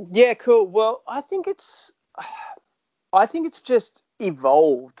 Yeah, cool. Well, I think it's just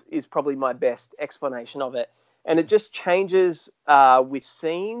evolved is probably my best explanation of it. And it just changes with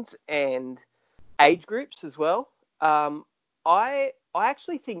scenes and age groups as well. I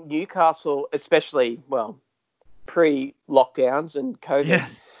actually think Newcastle, especially, well, pre-lockdowns and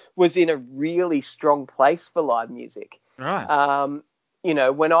COVID, was in a really strong place for live music. Right. You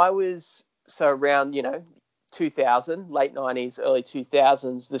know, when I was, so around, 2000, late 90s, early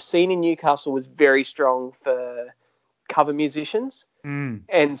 2000s, the scene in Newcastle was very strong for cover musicians. Mm.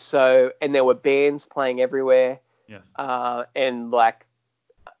 And there were bands playing everywhere. Yes. And like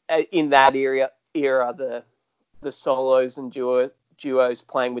in that era, the solos and duos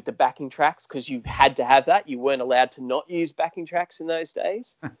playing with the backing tracks, because you had to have that. You weren't allowed to not use backing tracks in those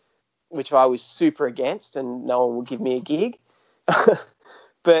days, which I was super against, and no one would give me a gig.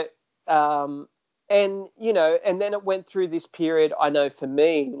 But and then it went through this period. I know for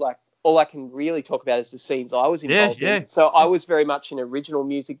me, like, all I can really talk about is the scenes I was involved in. So I was very much in original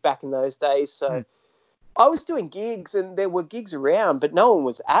music back in those days. So I was doing gigs, and there were gigs around, but no one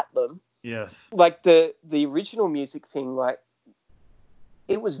was at them. Yes. Like the original music thing, like,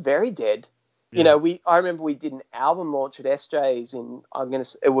 it was very dead. Yeah. I remember we did an album launch at SJ's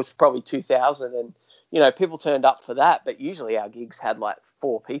it was probably 2000, and people turned up for that, but usually our gigs had like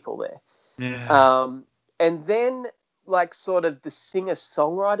 4 people there. Yeah. And then, like, sort of the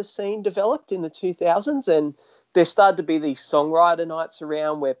singer-songwriter scene developed in the 2000s, and there started to be these songwriter nights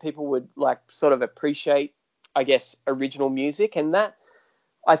around where people would, like, sort of appreciate, I guess, original music, and that,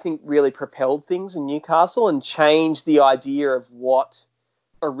 I think, really propelled things in Newcastle and changed the idea of what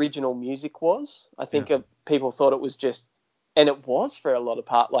original music was. I think people thought it was just, and it was for a lot of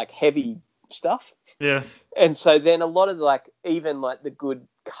part, like, heavy stuff. Yes. And so then a lot of, like, even like the good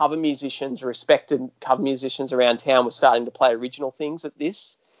cover musicians, respected cover musicians around town, were starting to play original things at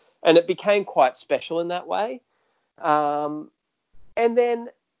this, and it became quite special in that way. And then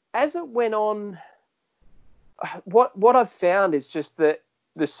as it went on, what I've found is just that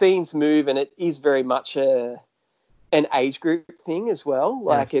the scenes move, and it is very much an age group thing as well.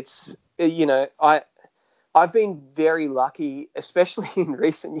 Like, it's, I've been very lucky, especially in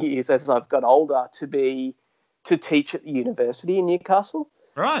recent years as I've got older, to teach at the university in Newcastle.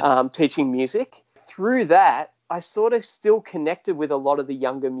 Right. Teaching music. Through that, I sort of still connected with a lot of the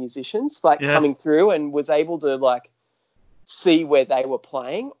younger musicians, like, coming through, and was able to, like, see where they were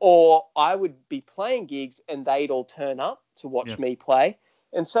playing, or I would be playing gigs and they'd all turn up to watch me play.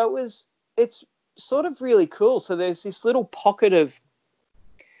 And so it's sort of really cool. So there's this little pocket of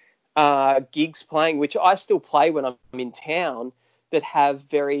gigs playing, which I still play when I'm in town, that have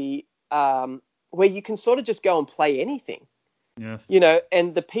very where you can sort of just go and play anything. Yes.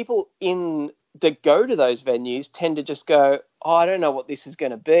 And the people that go to those venues tend to just go, oh, I don't know what this is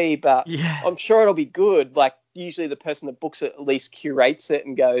going to be, but I'm sure it'll be good. Like, usually the person that books it at least curates it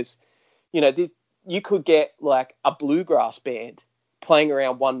and goes, you could get like a bluegrass band playing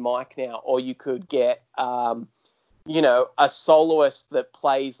around one mic now, or you could get, a soloist that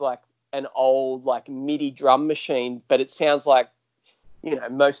plays like an old like MIDI drum machine, but it sounds like,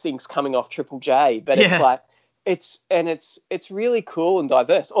 most things coming off Triple J, but it's like, it's really cool and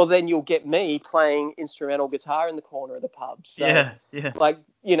diverse. Or then you'll get me playing instrumental guitar in the corner of the pub. So, like,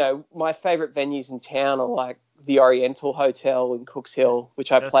 my favorite venues in town are like the Oriental Hotel in Cooks Hill,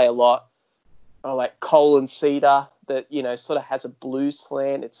 which I play a lot. I like Coal and Cedar, that, sort of has a blues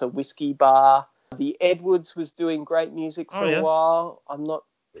slant. It's a whiskey bar. The Edwards was doing great music for a while. I'm not,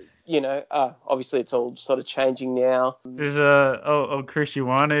 obviously it's all sort of changing now. There's Chris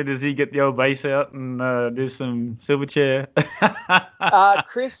Ioane, does he get the old bass out and do some Silverchair?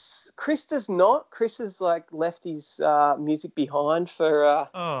 Chris does not. Chris has like left his music behind for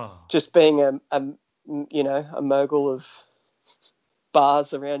just being a mogul of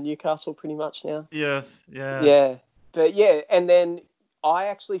bars around Newcastle pretty much now. Yes, yeah. Yeah. But yeah, and then I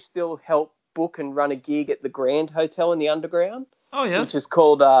actually still help book and run a gig at the Grand Hotel in the Underground. Oh, yes. Which is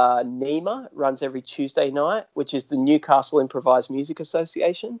called NEMA. It runs every Tuesday night, which is the Newcastle Improvised Music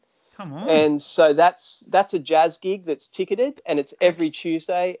Association. Come on. And so that's a jazz gig that's ticketed, and it's every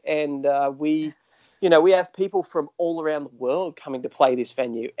Tuesday. And we have people from all around the world coming to play this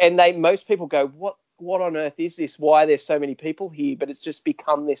venue. And most people go, what on earth is this? Why are there so many people here? But it's just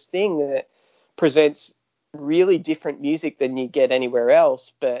become this thing that presents really different music than you get anywhere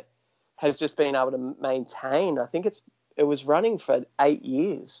else, but has just been able to maintain. I think it was running for 8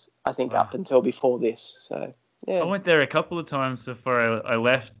 years, I think, Wow. up until before this. So, yeah. I went there a couple of times before I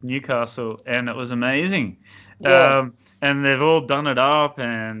left Newcastle, and it was amazing. Yeah. And they've all done it up,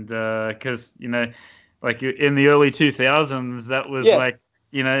 and because like in the early 2000s, that was Yeah. like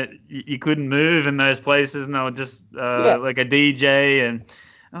you couldn't move in those places, and they were just Yeah. like a DJ, and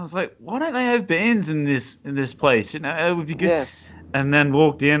I was like, why don't they have bands in this place? It would be good. Yeah. And then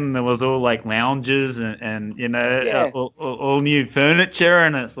walked in, and there was all like lounges and Yeah. all new furniture,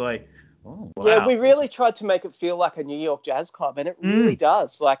 and it's like, oh wow. Yeah, we really tried to make it feel like a New York jazz club, and it really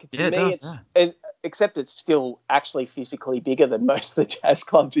does. Like, to Yeah, it me, does, except it's still actually physically bigger than most of the jazz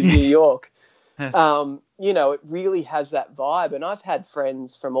clubs in New York. Yes. It really has that vibe, and I've had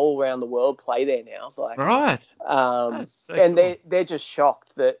friends from all around the world play there now. Like, Right. That's so and cool. they're just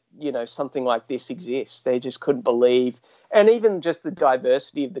shocked that something like this exists. They just couldn't believe, and even just the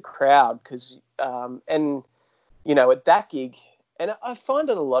diversity of the crowd, because at that gig. And I find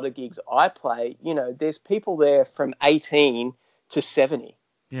at a lot of gigs I play, there's people there from 18 to 70.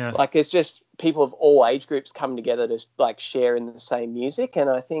 Yes. Like, there's just people of all age groups coming together to like share in the same music.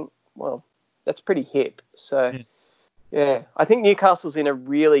 And I think, well, that's pretty hip. So, yeah, I think Newcastle's in a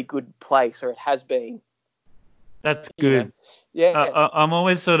really good place, or it has been. That's good. Yeah. I'm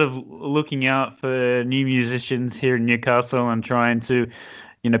always sort of looking out for new musicians here in Newcastle and trying to,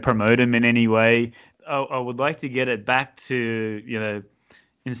 promote them in any way. I would like to get it back to,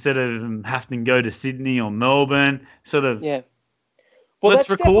 instead of having to go to Sydney or Melbourne, sort of. Yeah. Well, let's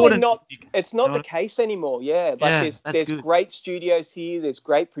that's record definitely it's not the case anymore. Yeah. Like, there's great studios here. There's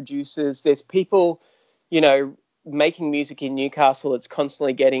great producers. There's people, making music in Newcastle that's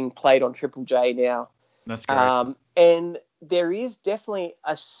constantly getting played on Triple J now. That's great. And there is definitely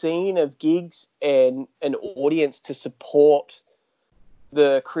a scene of gigs and an audience to support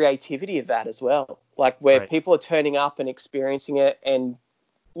the creativity of that as well. Like, where people are turning up and experiencing it and,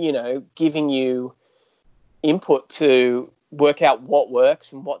 giving you input to work out what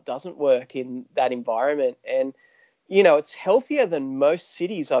works and what doesn't work in that environment. And, it's healthier than most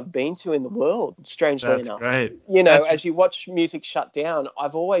cities I've been to in the world, strangely enough. That's great. As you watch music shut down,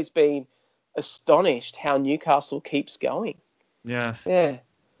 I've always been astonished how Newcastle keeps going. Yes. Yeah.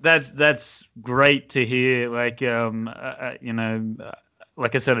 That's great to hear. Like,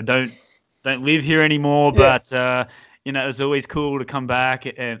 like I said, I don't live here anymore, but it was always cool to come back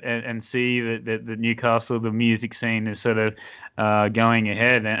and see that the Newcastle, the music scene is sort of going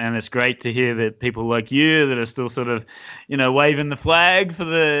ahead, and it's great to hear that people like you that are still sort of waving the flag for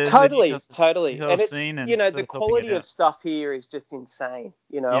the totally. Newcastle And it's scene and the quality of stuff here is just insane.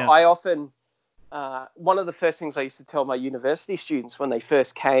 Yeah. I often one of the first things I used to tell my university students when they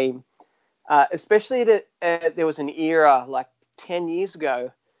first came, especially that there was an era like 10 years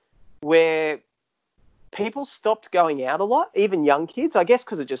ago where people stopped going out a lot, even young kids, I guess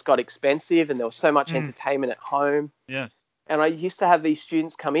because it just got expensive and there was so much entertainment at home. Yes. And I used to have these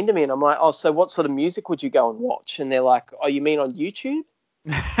students come into me and I'm like, oh, so what sort of music would you go and watch? And they're like, oh, you mean on YouTube?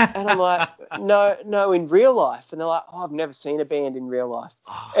 And I'm like, no, in real life. And they're like, oh, I've never seen a band in real life.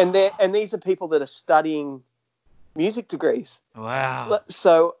 And these are people that are studying music degrees. Wow.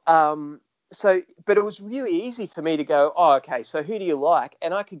 But it was really easy for me to go, oh, okay, so who do you like?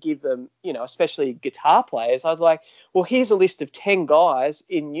 And I could give them, especially guitar players. I was like, well, here's a list of 10 guys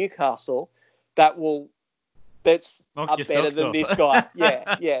in Newcastle that's better than this guy.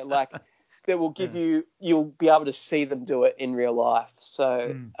 Yeah, like that will give you'll be able to see them do it in real life.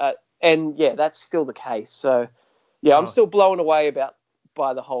 So, that's still the case. So, I'm still blown away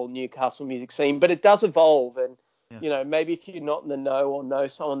by the whole Newcastle music scene, but it does evolve. And, maybe if you're not in the know or know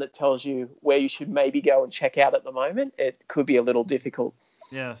someone that tells you where you should maybe go and check out at the moment, it could be a little difficult.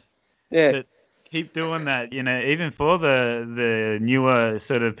 Yes. Yeah. But keep doing that, even for the newer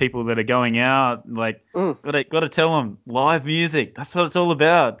sort of people that are going out, like, got to tell them live music. That's what it's all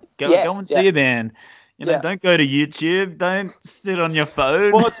about. Go and see a band. Don't go to YouTube. Don't sit on your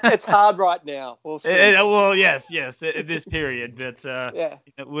phone. Well, it's hard right now. We'll see. Yes, at this period. But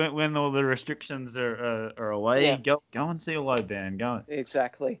when all the restrictions are away, go and see a live band. Go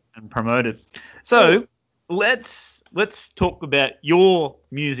exactly and promote it. So let's talk about your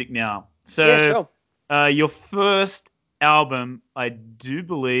music now. So your first album, I do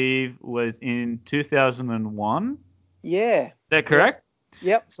believe, was in 2001. Yeah. Is that correct?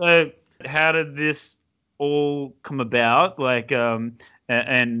 Yep. So how did this all come about? Like, and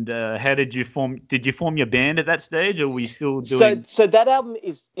how did you form? Did you form your band at that stage, or were you still doing? So that album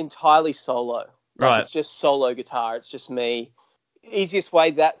is entirely solo. Like Right, it's just solo guitar. It's just me. Easiest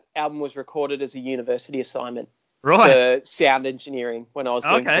way, that album was recorded as a university assignment right, for sound engineering when I was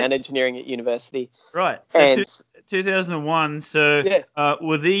doing okay, sound engineering at university. right. So And 2001. So yeah,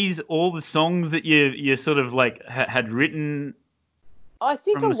 were these all the songs that you sort of like had written I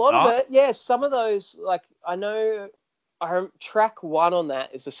think a from the lot of start? it, yeah, some of those, like I know track one on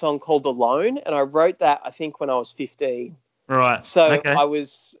that is a song called Alone, and I wrote that I think when I was 15. Right. So Okay. I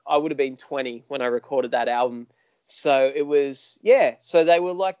would have been 20 when I recorded that album. So it was, yeah, so they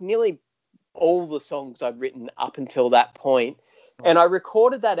were like nearly all the songs I'd written up until that point. Right. And I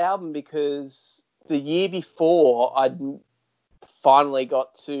recorded that album because the year before I'd finally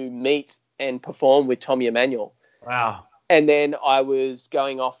got to meet and perform with Tommy Emmanuel. Wow. And then I was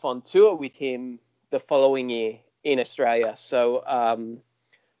going off on tour with him the following year in Australia. So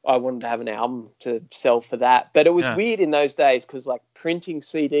I wanted to have an album to sell for that. But it was Yeah. weird in those days because like printing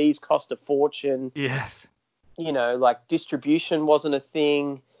CDs cost a fortune. Yes. You know, like distribution wasn't a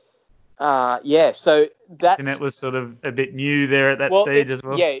thing. Yeah, so And it that's was sort of a bit new there at that well, stage as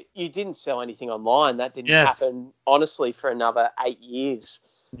well. yeah, you didn't sell anything online. That didn't Yes. happen honestly for another 8 years.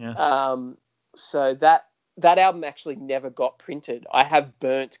 Yes. So that album actually never got printed. I have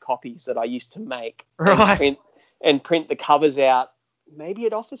burnt copies that I used to make Right. and print the covers out. Maybe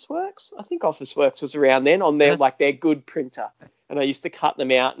at Officeworks. I think Officeworks was around then on their Yes. like their good printer, and I used to cut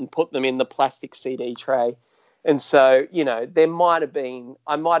them out and put them in the plastic CD tray. And so, you know, I might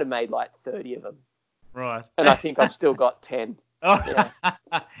have made like 30 of them, Right. and I think I've still got 10. Oh.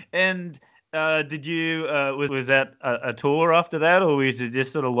 Yeah. And did you was that a tour after that, or was it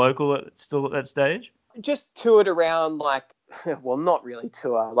just sort of local still at that stage? Just toured around like, well, not really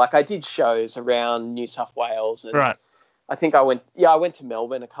tour. Like I did shows around New South Wales, and Right. I think I went to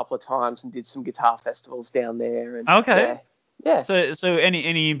Melbourne a couple of times and did some guitar festivals down there. And Okay. yeah. So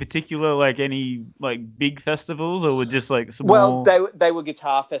any in particular, like any like big festivals, or were just like Well, small? they were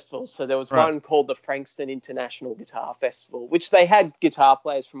guitar festivals. So there was Right. one called the Frankston International Guitar Festival, which they had guitar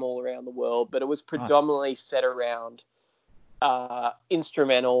players from all around the world, but it was predominantly set around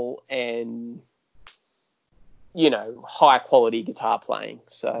instrumental and, you know, high quality guitar playing.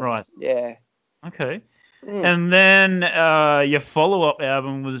 So Right. yeah. Okay. Mm. And then your follow-up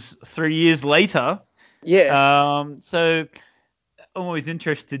album was 3 years later. Yeah. So I'm always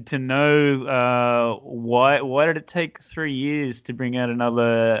interested to know why did it take 3 years to bring out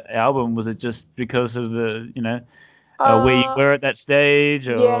another album? Was it just because of the where you were at that stage?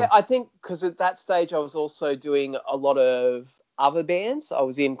 Or? Yeah, I think because at that stage I was also doing a lot of other bands. I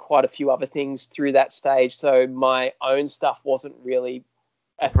was in quite a few other things through that stage, so my own stuff wasn't really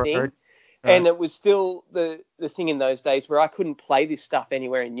a thing. Right. And it was still the thing in those days where I couldn't play this stuff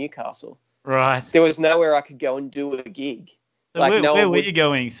anywhere in Newcastle. Right. There was nowhere I could go and do a gig. So like where were you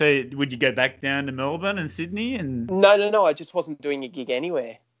going? So would you go back down to Melbourne and Sydney and? No. I just wasn't doing a gig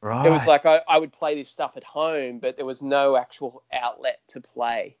anywhere. Right. It was like I would play this stuff at home, but there was no actual outlet to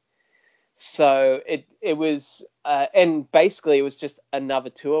play. So it was, and basically it was just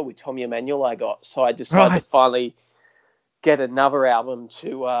another tour with Tommy Emmanuel I got. So I decided to finally get another album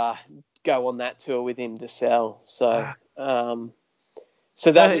to go on that tour with him to sell. So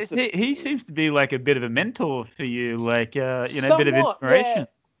so that was he seems to be like a bit of a mentor for you, like a bit of somewhat, inspiration. yeah.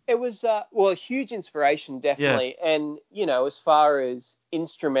 It was a huge inspiration, definitely. Yeah. And you know, as far as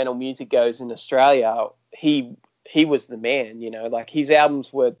instrumental music goes in Australia, he was the man. You know, like his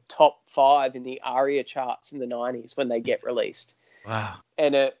albums were top 5 in the ARIA charts in the 90s when they get released. Wow.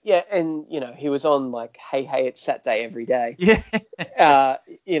 And and you know, he was on like Hey It's Saturday every day. Yeah.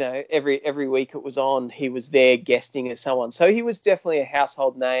 You know, every week it was on. He was there guesting as someone. So he was definitely a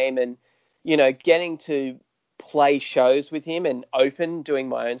household name. And you know, getting to play shows with him and open doing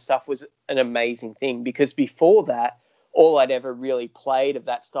my own stuff was an amazing thing, because before that all I'd ever really played of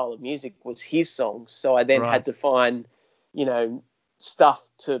that style of music was his songs. So I then had to find, you know, stuff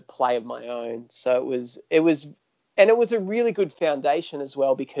to play of my own. So it was a really good foundation as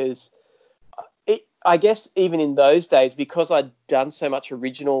well, because I guess even in those days, because I'd done so much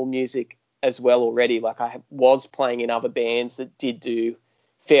original music as well already, like I was playing in other bands that did do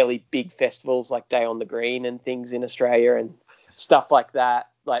fairly big festivals like Day on the Green and things in Australia and stuff like that,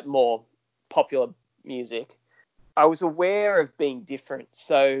 like more popular music. I was aware of being different.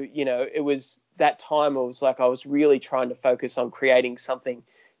 So, you know, it was that time it was like I was really trying to focus on creating something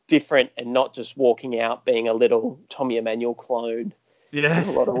different and not just walking out being a little Tommy Emmanuel clone. Yes.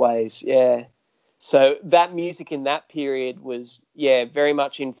 In a lot of ways, yeah. So that music in that period was, very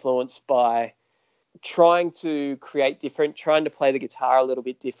much influenced by trying to trying to play the guitar a little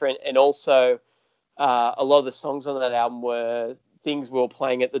bit different. And also a lot of the songs on that album were things we were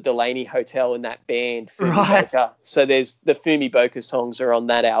playing at the Delaney Hotel in that band, Fumi Right. Boca. So there's the Fumi Boca songs are on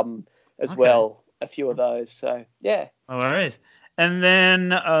that album as Okay. well, a few of those. So, yeah. No worries. And then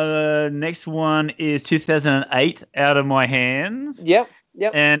next one is 2008, Out of My Hands. Yep.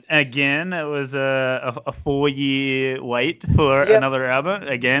 Yep. And again, it was a 4-year wait for Yep. another album.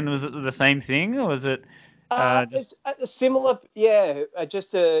 Again, was it the same thing, or was it just It's a similar,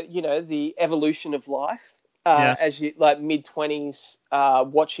 just the evolution of life. yes, As you like mid-20s,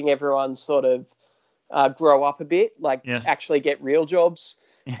 watching everyone sort of grow up a bit, like yes, actually get real jobs,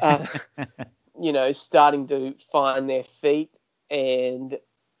 starting to find their feet. And,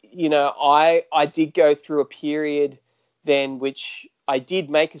 I did go through a period then which I did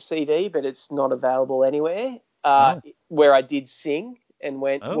make a CD, but it's not available anywhere, oh, where I did sing and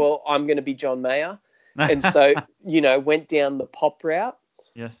went, oh, well, I'm going to be John Mayer. And so, went down the pop route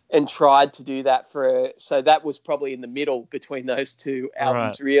yes, and tried to do that so that was probably in the middle between those two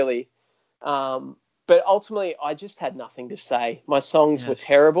albums, right, really. But ultimately, I just had nothing to say. My songs were yes,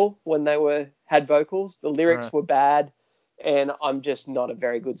 terrible when they had vocals. The lyrics right, were bad, and I'm just not a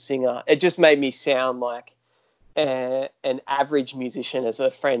very good singer. It just made me sound like an average musician, as a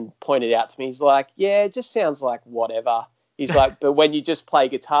friend pointed out to me. He's like, yeah, it just sounds like whatever. He's like, but when you just play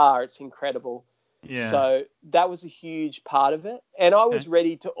guitar, it's incredible. yeah, So that was a huge part of it. And I okay. was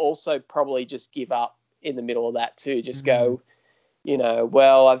ready to also probably just give up in the middle of that too. Just Mm, go,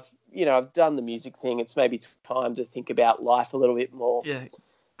 well, I've done the music thing. It's maybe time to think about life a little bit more. yeah,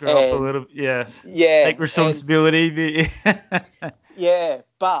 grow up a And little, yes, yeah, take and responsibility. yeah,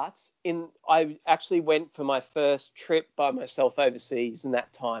 but I actually went for my first trip by myself overseas in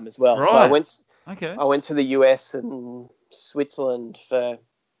that time as well. So I Right, went okay, I went to the US and Switzerland for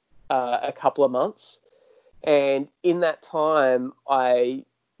a couple of months. And in that time, I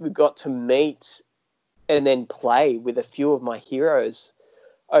got to meet and then play with a few of my heroes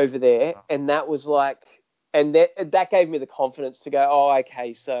over there. And that was like, and that gave me the confidence to go, oh,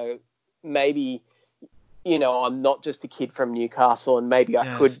 okay, so maybe, I'm not just a kid from Newcastle, and maybe I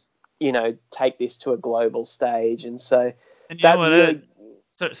could, yes. take this to a global stage. And so And you know that what? really,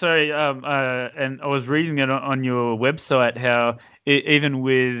 Sorry, and I was reading it on your website how even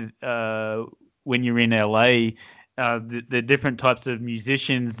with when you're in LA, the different types of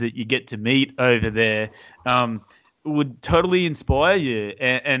musicians that you get to meet over there would totally inspire you,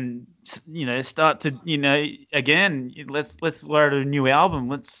 and start to again let's write a new album.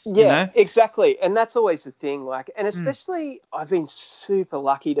 Let's yeah, exactly. And that's always the thing. Like, and mm, especially I've been super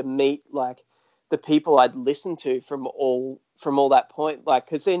lucky to meet like the people I'd listened to from all that point. Like,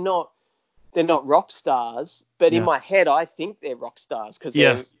 because they're not rock stars, but in yeah, my head I think they're rock stars because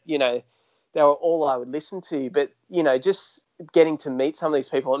yes, they were all I would listen to. But just getting to meet some of these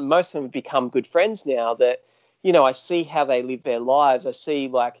people, and most of them have become good friends now. That I see how they live their lives. I see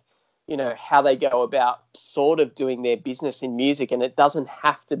like how they go about sort of doing their business in music, and it doesn't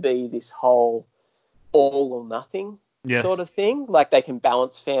have to be this whole all or nothing sort yes, of thing. Like they can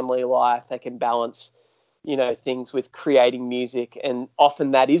balance family life, they can balance things with creating music, and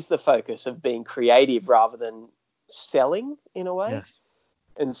often that is the focus of being creative rather than selling in a way. yes.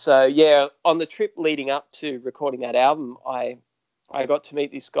 And so yeah, on the trip leading up to recording that album, I got to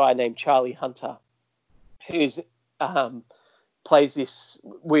meet this guy named Charlie Hunter, who's plays this.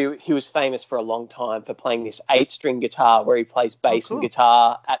 He was famous for a long time for playing this 8-string guitar where he plays Oh, bass and cool.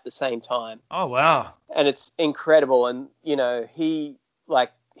 guitar at the same time, Oh, wow. and it's incredible. And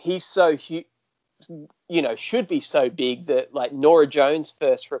he's so should be so big that like Nora Jones'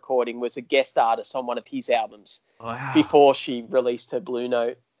 first recording was a guest artist on one of his albums Wow. before she released her Blue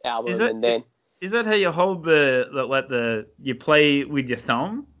Note Is album, that and then is that how you hold the you play with your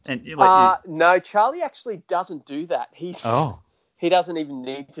thumb and you like you? no, Charlie actually doesn't do that. Oh. He doesn't even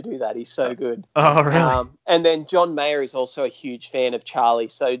need to do that. He's so good. Oh, really? And then John Mayer is also a huge fan of Charlie.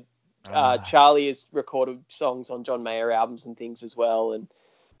 So Ah. Charlie has recorded songs on John Mayer albums and things as well. And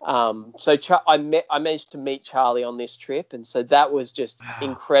I managed to meet Charlie on this trip, and so that was just Wow.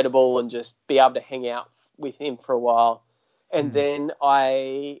 incredible, and just be able to hang out with him for a while. And Hmm. then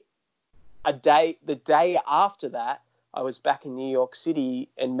the day after that, I was back in New York City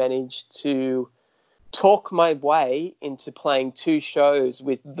and managed to talk my way into playing 2 shows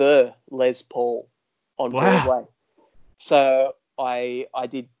with the Les Paul on Wow. Broadway. So I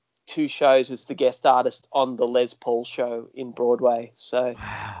did 2 shows as the guest artist on the Les Paul show in Broadway. So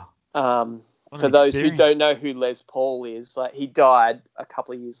Wow. What an for those who experience. don't know who Les Paul is, like he died a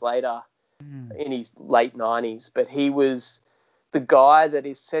couple of years later, in his late 90s, but he was the guy that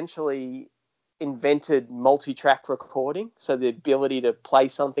essentially invented multi-track recording, so the ability to play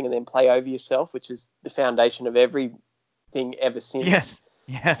something and then play over yourself, which is the foundation of everything ever since.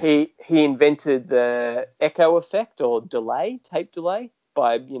 Yes. He invented the echo effect or tape delay,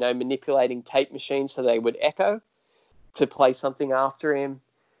 by manipulating tape machines so they would echo to play something after him.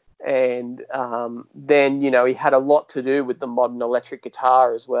 And then he had a lot to do with the modern electric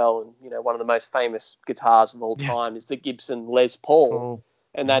guitar as well. And one of the most famous guitars of all time is the Gibson Les Paul. Cool.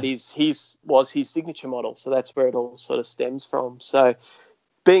 And that was his signature model. So that's where it all sort of stems from. So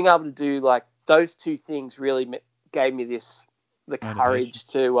being able to do like those two things really gave me the courage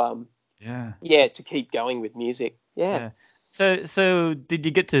to to keep going with music. Yeah. So did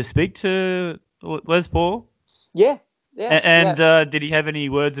you get to speak to Les Paul? Yeah. And did he have any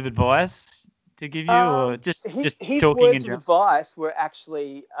words of advice to give you, or just his talking words of advice were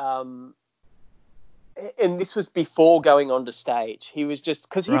actually, and this was before going onto stage. He was just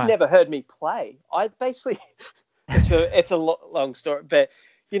because he'd never heard me play. I basically, it's a long story, but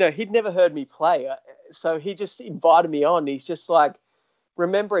he'd never heard me play, so he just invited me on. He's just like,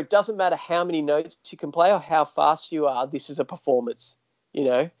 remember, it doesn't matter how many notes you can play or how fast you are. This is a performance.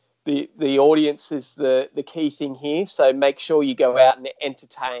 The audience is the key thing here. So make sure you go out and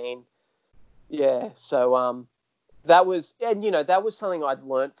entertain. Yeah. So that was something I'd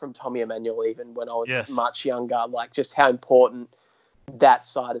learned from Tommy Emmanuel even when I was much younger, like just how important that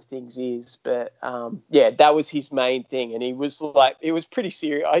side of things is. But that was his main thing, and he was like, it was pretty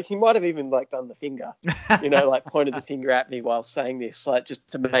serious. He might have even like done the finger, like pointed the finger at me while saying this, like just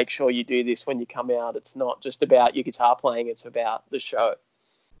to make sure you do this when you come out. It's not just about your guitar playing; it's about the show.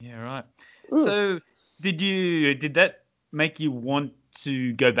 Yeah, right. Ooh. So did that make you want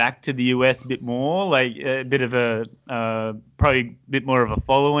to go back to the US a bit more, like a bit of probably a bit more of a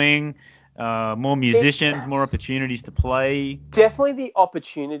following? More musicians, more opportunities to play. Definitely the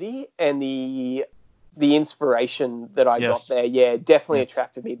opportunity and the inspiration that I got there. Yeah, definitely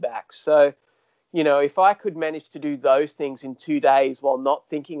attracted me back. So, if I could manage to do those things in 2 days while not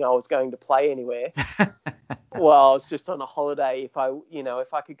thinking I was going to play anywhere, while I was just on a holiday, if I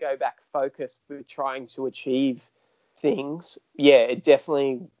could go back focused with trying to achieve things, it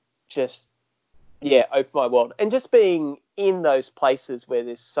definitely just opened my world. And just being in those places where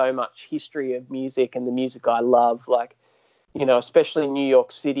there's so much history of music and the music I love, like, especially New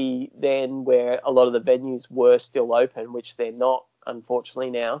York City then, where a lot of the venues were still open, which they're not, unfortunately,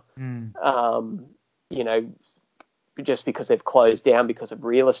 now, just because they've closed down because of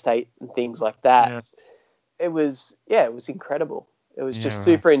real estate and things like that. Yes. It was incredible. It was just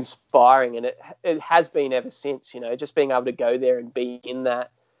super inspiring, and it has been ever since, just being able to go there and be in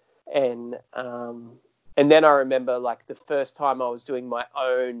that. And then I remember like the first time I was doing my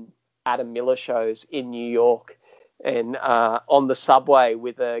own Adam Miller shows in New York, and on the subway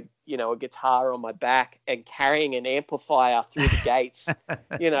with a guitar on my back and carrying an amplifier through the gates.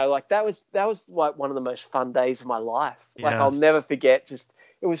 Like that was like one of the most fun days of my life. Like I'll never forget. Just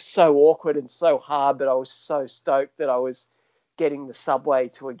it was so awkward and so hard, but I was so stoked that I was getting the subway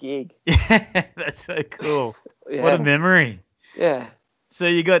to a gig. Yeah, that's so cool. What a memory. Yeah. So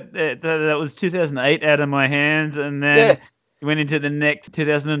you got that was 2008 Out of My Hands, and then you went into the next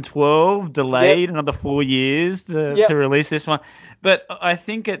 2012, delayed another 4 years to release this one. But I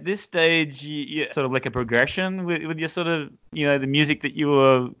think at this stage, you sort of like a progression with your sort of, the music that you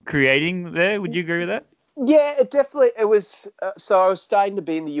were creating there. Would you agree with that? Yeah, it was. So I was starting to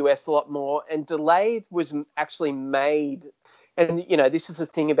be in the US a lot more, and Delayed was actually made. And, this is the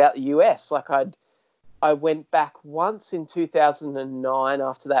thing about the US. Like I went back once in 2009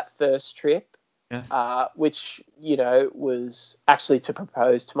 after that first trip, which, was actually to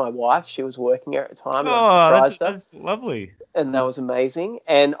propose to my wife. She was working here at the time. That's lovely. And that was amazing.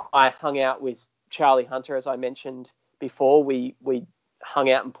 And I hung out with Charlie Hunter, as I mentioned before. We hung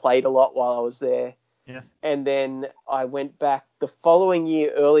out and played a lot while I was there. Yes. And then I went back the following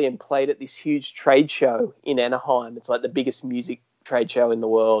year early and played at this huge trade show in Anaheim. It's like the biggest music trade show in the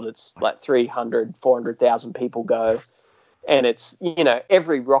world. It's like 400,000 people go. And it's,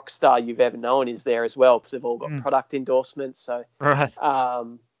 every rock star you've ever known is there as well, because they've all got product endorsements. So, I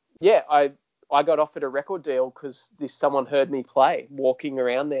got offered a record deal because someone heard me play walking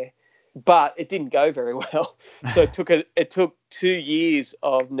around there, but it didn't go very well. So it took 2 years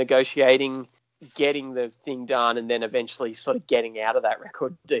of negotiating, getting the thing done, and then eventually sort of getting out of that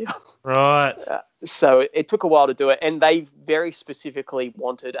record deal. Right. So it took a while to do it, and they very specifically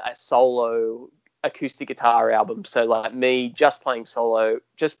wanted a solo acoustic guitar album. So like me just playing solo,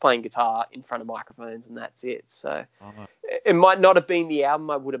 just playing guitar in front of microphones, and that's it. So it might not have been the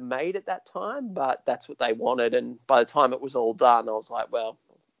album I would have made at that time, but that's what they wanted. And by the time it was all done, I was like, well,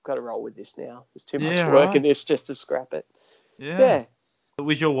 I've got to roll with this now. There's too much work in this just to scrap it. Yeah.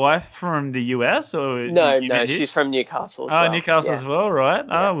 Was your wife from the US or No, she's from Newcastle as well. Newcastle as well, right?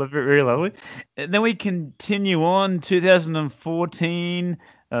 Yeah. Oh, very lovely. And then we continue on 2014,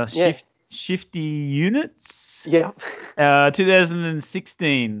 Shifty Units. Yeah.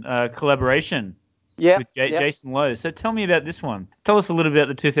 2016, collaboration with Jason Lowe. So tell me about this one. Tell us a little bit about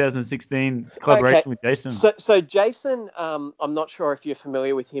the 2016 collaboration with Jason. So Jason, I'm not sure if you're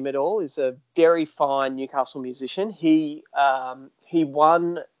familiar with him at all, is a very fine Newcastle musician. He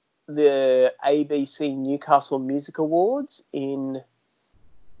won the ABC Newcastle Music Awards in,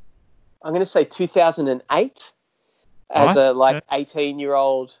 I'm going to say 2008 as a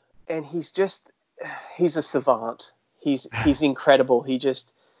 18-year-old. And he's a savant. He's incredible. He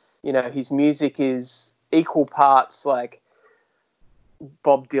just, his music is equal parts like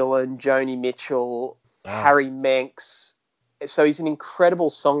Bob Dylan, Joni Mitchell, Harry Manx. So he's an incredible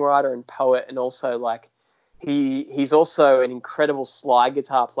songwriter and poet, and also like he's also an incredible slide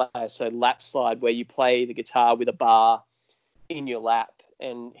guitar player. So lap slide, where you play the guitar with a bar in your lap,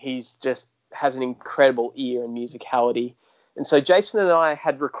 and he's just has an incredible ear and musicality. And so Jason and I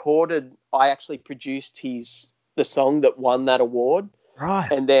had recorded. I actually produced the song that won that award. Right.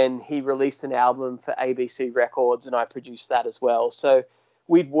 And then he released an album for ABC Records, and I produced that as well. So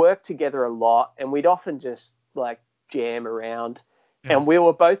we'd work together a lot, and we'd often just like jam around. Yes. And we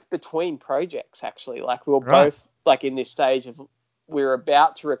were both between projects, actually. Like we were both like in this stage of we were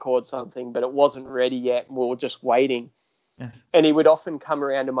about to record something, but it wasn't ready yet. And we were just waiting. Yes. And he would often come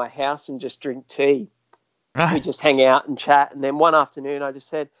around to my house and just drink tea. Right. We'd just hang out and chat. And then one afternoon I just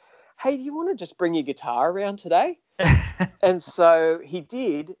said, hey, do you want to just bring your guitar around today? And so he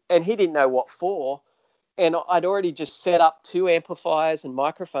did, and he didn't know what for. And I'd already just set up 2 amplifiers and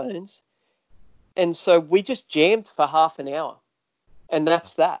microphones. And so we just jammed for half an hour. And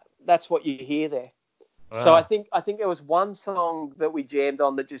that's that. That's what you hear there. Wow. So I think there was one song that we jammed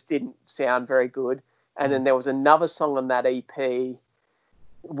on that just didn't sound very good. And then there was another song on that EP,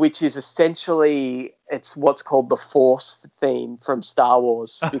 which is essentially, it's what's called the Force theme from Star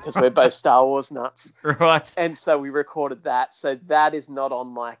Wars, because we're both Star Wars nuts. Right. And so we recorded that. So that is not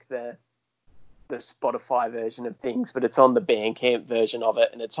on like the Spotify version of things, but it's on the Bandcamp version of it,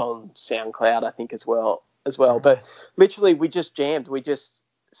 and it's on SoundCloud, I think, as well. But literally we just jammed.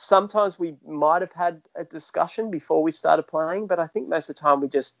 Sometimes we might have had a discussion before we started playing, but I think most of the time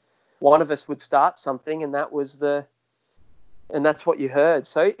one of us would start something, and that's what you heard.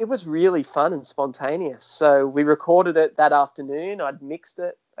 So it was really fun and spontaneous. So we recorded it that afternoon. I'd mixed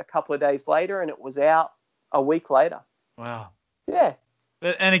it a couple of days later, and it was out a week later. Wow. Yeah.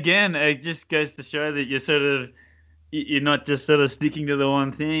 And again, it just goes to show that you're not just sort of sticking to the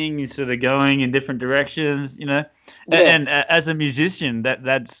one thing. You're sort of going in different directions, Yeah. And as a musician,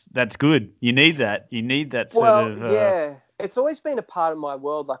 that's good. You need that. You need that sort of. Yeah. It's always been a part of my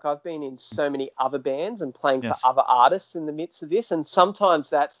world. Like I've been in so many other bands and playing for other artists in the midst of this. And sometimes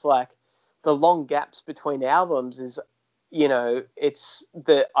that's like the long gaps between albums is, it's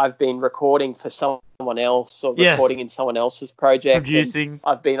that I've been recording for someone else or recording in someone else's project. Producing.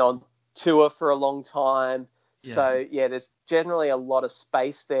 I've been on tour for a long time. Yes. So there's generally a lot of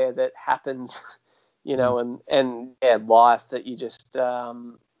space there that happens, and life that you just,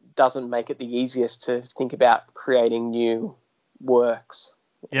 doesn't make it the easiest to think about creating new works.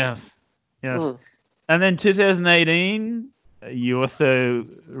 Yes. And then 2018, you also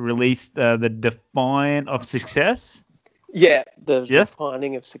released the Defining of Success. Yeah, the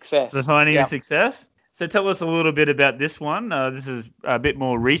Defining of Success. Defining of Success. So tell us a little bit about this one. This is a bit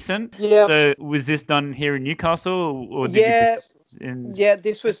more recent. Yeah. So was this done here in Newcastle? Or did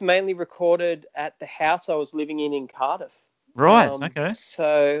this was mainly recorded at the house I was living in Cardiff. Right. Okay.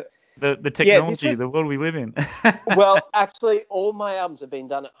 So the technology, the world we live in. Well, actually, all my albums have been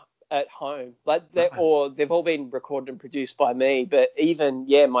done at home, or they've all been recorded and produced by me. But even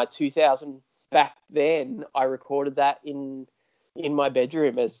my 2000 back then, I recorded that in my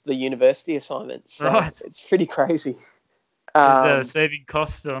bedroom as the university assignment. So it's pretty crazy. Saving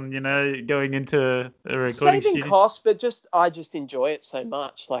costs on going into a recording studio. Saving costs, but I just enjoy it so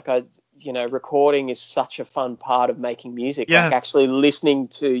much. Like recording is such a fun part of making music. Yes. Like actually listening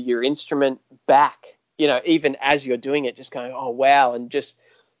to your instrument back, even as you're doing it, just going, oh wow, and just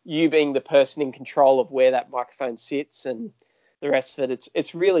you being the person in control of where that microphone sits and the rest of it.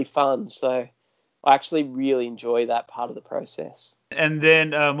 It's really fun. So I actually really enjoy that part of the process. And then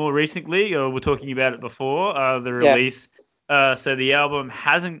more recently, or we're talking about it before, the Yeah. release. So the album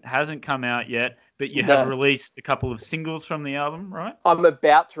hasn't come out yet, but you have No. released a couple of singles from the album, right? I'm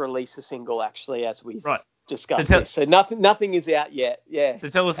about to release a single actually as we Right. discuss So this. So nothing is out yet. Yeah. So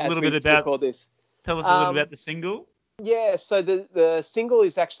tell us a as little we bit about record this. tell us a little about the single. Yeah, so the single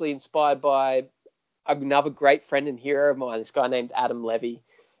is actually inspired by another great friend and hero of mine, this guy named Adam Levy.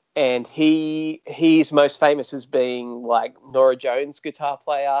 And he's most famous as being like Nora Jones guitar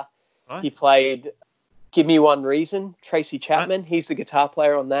player. Right. He played Give Me One Reason, Tracy Chapman. Right. He's the guitar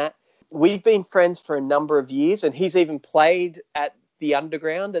player on that. We've been friends for a number of years, and he's even played at the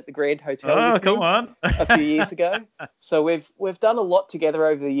Underground at the Grand Hotel with me a few years ago. So we've done a lot together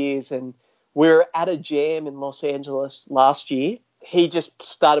over the years, and we were at a jam in Los Angeles last year. He just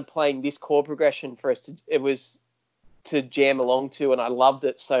started playing this chord progression for us. It was to jam along to, and I loved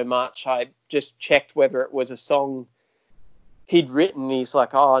it so much. I just checked whether it was a song he'd written. He's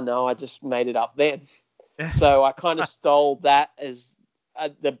like, oh, no, I just made it up then. So I kind of stole that as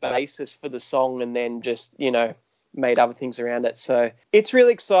the basis for the song and then just, made other things around it. So it's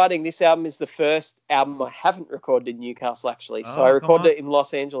really exciting. This album is the first album I haven't recorded in Newcastle, actually. So I recorded it in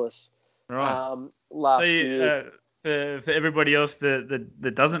Los Angeles last year. For everybody else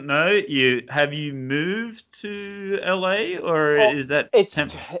that doesn't know, you moved to LA, or is that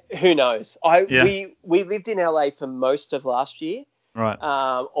who knows? We lived in LA for most of last year, right?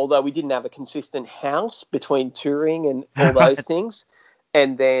 Although we didn't have a consistent house between touring and all those things,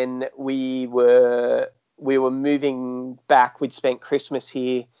 and then we were moving back. We'd spent Christmas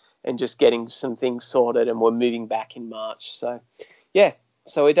here and just getting some things sorted, and we're moving back in March. So yeah,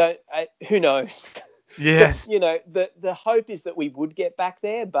 so we don't. Who knows? Yes. The hope is that we would get back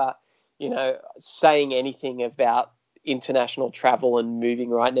there, but, saying anything about international travel and moving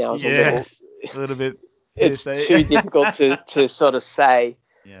right now is a little bit. It's too difficult to sort of say.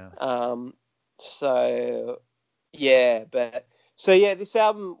 Yeah. This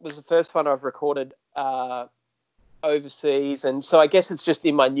album was the first one I've recorded overseas. And so I guess it's just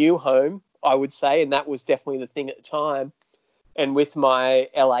in my new home, I would say. And that was definitely the thing at the time. And with my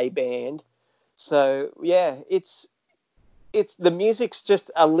LA band. So yeah, it's the music's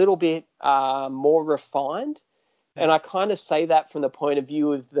just a little bit more refined, and I kind of say that from the point of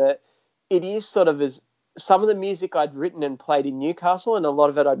view of that it is sort of as some of the music I'd written and played in Newcastle, and a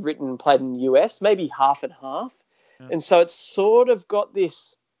lot of it I'd written and played in the US, maybe half and half, and so it's sort of got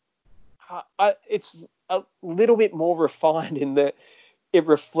this. It's a little bit more refined in that it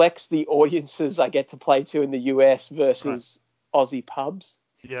reflects the audiences I get to play to in the US versus Aussie pubs.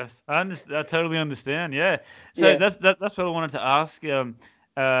 Yes, I totally understand. Yeah, so that's what I wanted to ask. How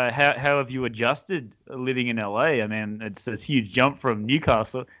have you adjusted living in LA? I mean, it's a huge jump from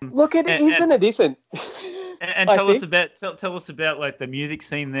Newcastle. Look, it isn't. And tell us about like the music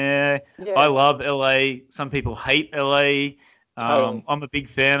scene there. Yeah. I love LA. Some people hate LA. Totally. I'm a big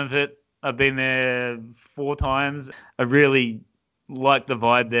fan of it. I've been there 4 times. I really like the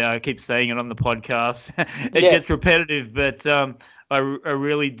vibe there. I keep saying it on the podcast. It gets repetitive, but I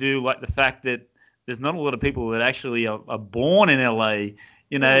really do like the fact that there's not a lot of people that actually are born in LA.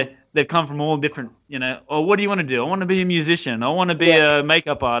 They've come from all different, what do you want to do? I want to be a musician. I want to be a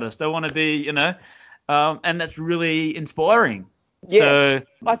makeup artist. I want to be, and that's really inspiring. Yeah, so,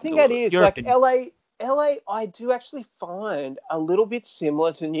 I think that is. Like LA, I do actually find a little bit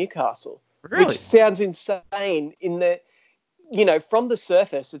similar to Newcastle. Really? Which sounds insane in that, from the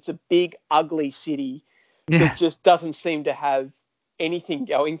surface, it's a big, ugly city that just doesn't seem to have anything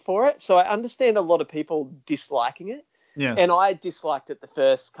going for it. So I understand a lot of people disliking it. Yeah. And I disliked it the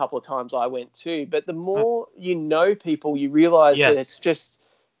first couple of times I went too. But the more you know people, you realize that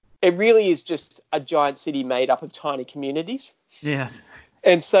it really is just a giant city made up of tiny communities. Yes.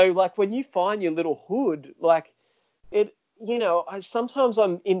 And so like when you find your little hood, like it, sometimes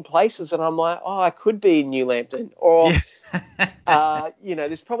I'm in places and I'm like, oh, I could be in New Lambton or,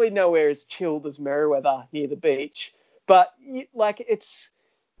 there's probably nowhere as chilled as Merriweather near the beach. But it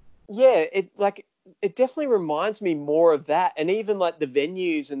definitely reminds me more of that. And even like the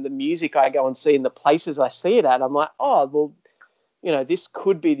venues and the music I go and see and the places I see it at, I'm like, oh, well, this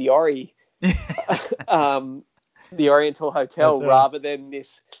could be the Ori, the Oriental Hotel rather than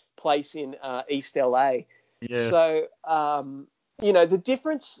this place in East LA. Yes. So,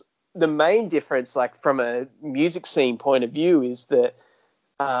 the main difference, like from a music scene point of view is that,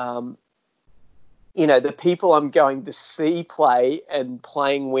 the people I'm going to see play and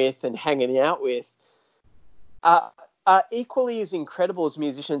playing with and hanging out with are equally as incredible as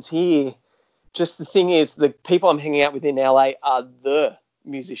musicians here. Just the thing is, the people I'm hanging out with in LA are the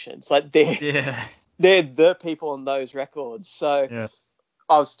musicians. Like they're Yeah. they're the people on those records. So Yes.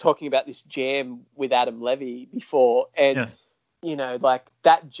 I was talking about this jam with Adam Levy before, and Yes. like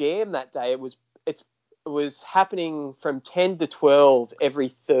that jam that day, it was happening from 10 to 12 every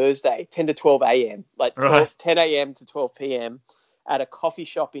Thursday, 10 to 12 a.m., like 12, Right. 10 a.m. to 12 p.m. at a coffee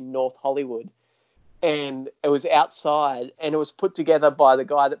shop in North Hollywood. And it was outside, and it was put together by the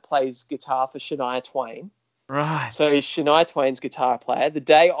guy that plays guitar for Shania Twain. Right. So he's Shania Twain's guitar player. The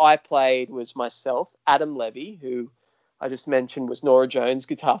day I played was myself, Adam Levy, who I just mentioned was Nora Jones'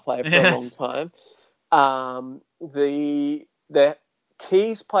 guitar player for a long time. The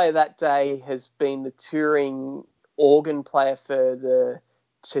keys player that day has been the touring organ player for the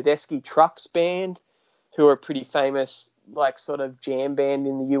Tedeschi Trucks band, who are a pretty famous, like, sort of jam band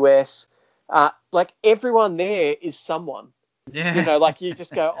in the US. Like, everyone there is someone. Yeah. Like, you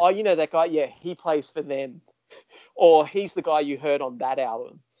just go, oh, that guy? Yeah, he plays for them. Or he's the guy you heard on that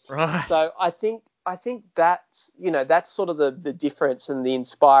album. Right. So I think that's, that's sort of the difference and the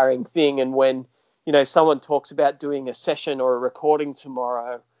inspiring thing. And when, someone talks about doing a session or a recording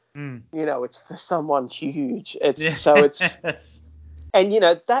tomorrow, it's for someone huge. And,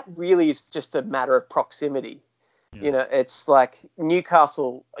 that really is just a matter of proximity. Yeah. It's like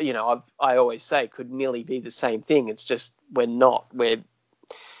Newcastle, I always say could nearly be the same thing. It's just we're not.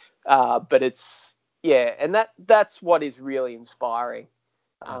 But it's, and that's what is really inspiring.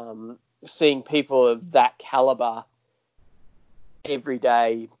 Seeing people of that caliber every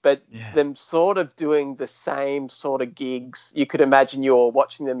day, but them sort of doing the same sort of gigs. You could imagine you're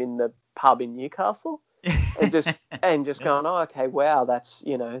watching them in the pub in Newcastle and just going, oh, okay, wow, that's,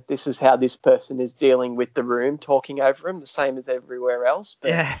 this is how this person is dealing with the room, talking over them, the same as everywhere else.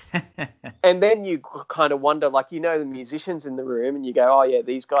 But, and then you kind of wonder, like, the musicians in the room and you go, oh, yeah,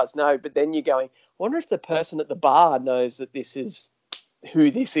 these guys know. But then you're going, I wonder if the person at the bar knows that this is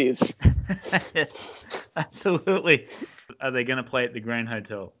who this is. Yes, absolutely. Are they going to play at the Grand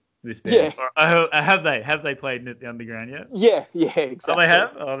Hotel? This band? Yeah. Or have they played at the Underground yet? Yeah, exactly. Oh, they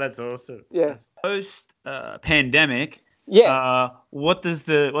have? Oh, that's awesome. Yeah. Post pandemic. What does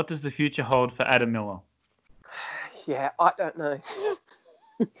the future hold for Adam Miller? Yeah, I don't know.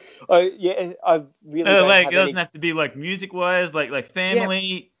 I really don't like have it doesn't have to be like music wise, like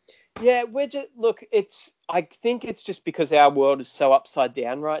family. Yeah, we're just I think it's just because our world is so upside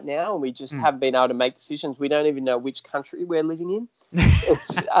down right now, and we just haven't been able to make decisions. We don't even know which country we're living in.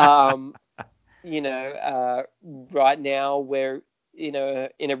 It's right now we're in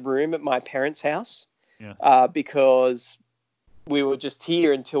a room at my parents' house, because we were just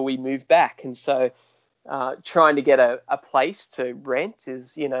here until we moved back, and so trying to get a place to rent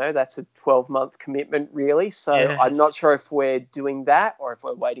is, that's a 12-month commitment, really. So I'm not sure if we're doing that or if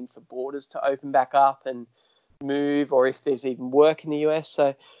we're waiting for borders to open back up and move, or if there's even work in the US.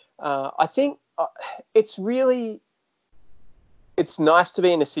 So I think it's nice to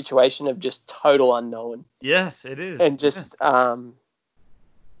be in a situation of just total unknown. Yes, it is. And just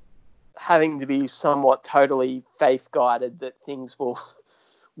having to be somewhat totally faith guided that things will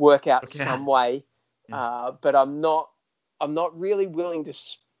work out some way. But I'm not really willing to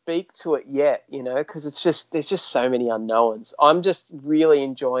speak to it yet, because there's just so many unknowns. I'm just really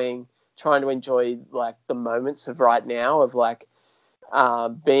trying to enjoy like the moments of right now, of like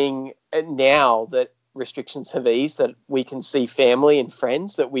being, now that restrictions have eased, that we can see family and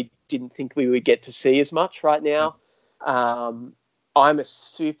friends that we didn't think we would get to see as much right now. I'm a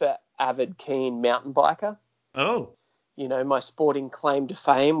super avid, keen mountain biker. Oh. My sporting claim to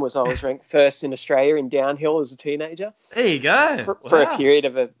fame was I was ranked first in Australia in downhill as a teenager. There you go. For a period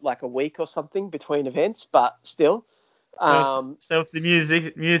of a week or something between events, but still. So if the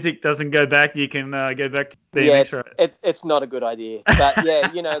music doesn't go back, you can go back to BMX. It's not a good idea. But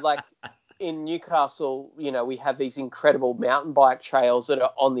like in Newcastle, we have these incredible mountain bike trails that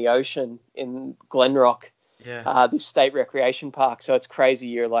are on the ocean in Glenrock. This state recreation park. So it's crazy.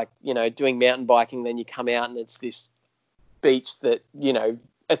 You're like, doing mountain biking, then you come out and it's this beach that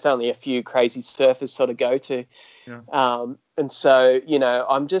it's only a few crazy surfers sort of go to. And so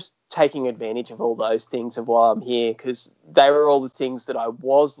I'm just taking advantage of all those things of while I'm here, because they were all the things that I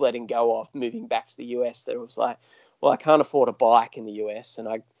was letting go of moving back to the US. That it was like, well, I can't afford a bike in the US, and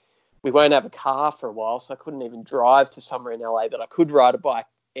we won't have a car for a while, so I couldn't even drive to somewhere in LA that I could ride a bike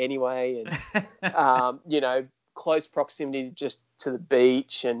anyway. And close proximity just to the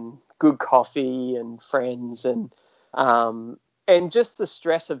beach and good coffee and friends, and just the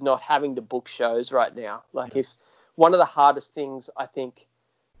stress of not having to book shows right now. Like, if one of the hardest things I think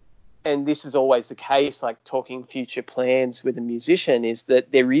and this is always the case, like talking future plans with a musician, is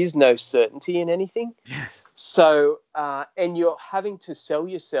that there is no certainty in anything. Yes. So, and you're having to sell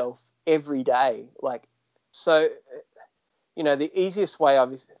yourself every day. Like, so, the easiest way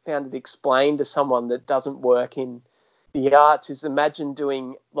I've found to explain to someone that doesn't work in the arts is imagine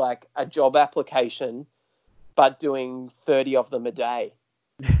doing like a job application, but doing 30 of them a day,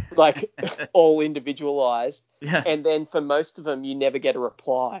 like all individualized. Yes. And then for most of them, you never get a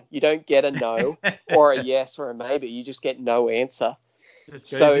reply. You don't get a no or a yes or a maybe. You just get no answer.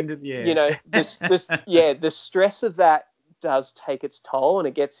 Just goes So, into the air. the stress of that does take its toll and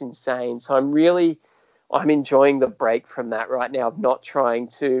it gets insane. So I'm enjoying the break from that right now of not trying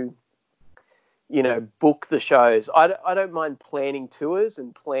to, book the shows. I don't mind planning tours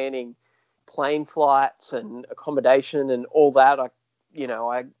and planning plane flights and accommodation and all that.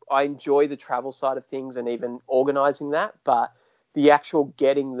 I enjoy the travel side of things and even organizing that, but the actual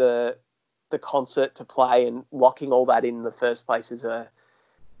getting the concert to play and locking all that in the first place is a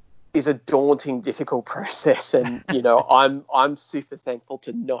daunting, difficult process. And, I'm super thankful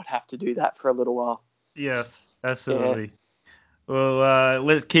to not have to do that for a little while. Yes, absolutely. Yeah. Well,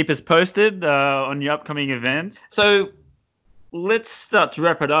 let's keep us posted on your upcoming events. So let's start to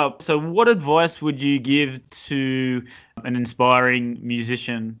wrap it up. So what advice would you give to an inspiring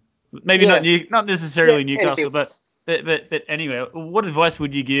musician? Maybe not necessarily Newcastle, but anyway, what advice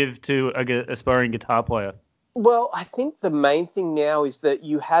would you give to an aspiring guitar player? Well, I think the main thing now is that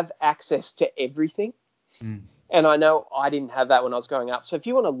you have access to everything. Mm. And I know I didn't have that when I was growing up. So if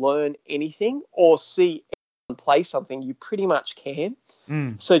you want to learn anything or see anyone play something, you pretty much can.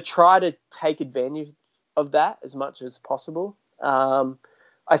 Mm. So try to take advantage of that as much as possible.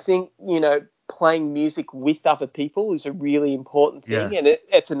 I think, playing music with other people is a really important thing. Yes. And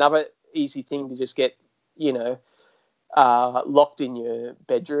it's another easy thing to just get, locked in your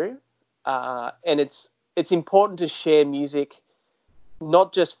bedroom. And it's important to share music,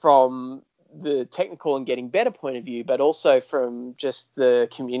 not just from the technical and getting better point of view, but also from just the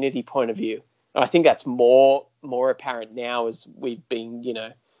community point of view. And I think that's more apparent now as we've been,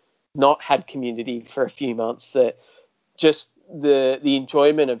 not had community for a few months, that just the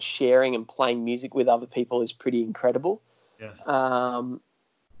enjoyment of sharing and playing music with other people is pretty incredible. Yes. And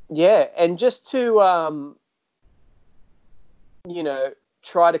just to,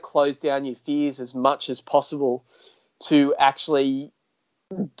 try to close down your fears as much as possible to actually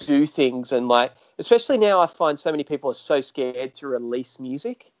do things. And especially now I find so many people are so scared to release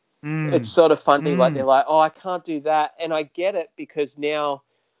music. It's sort of funny. Like they're like, oh, I can't do that. And I get it, because now,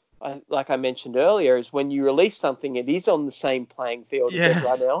 like I mentioned earlier, is when you release something, it is on the same playing field as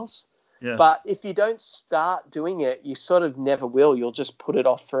everyone else. Yes. But if you don't start doing it, you sort of never will. You'll just put it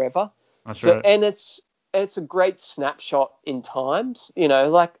off forever. That's right. And it's a great snapshot in times.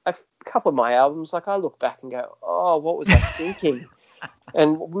 Like a couple of my albums, like I look back and go, oh, what was I thinking?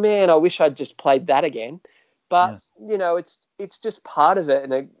 And man, I wish I'd just played that again. But, it's just part of it.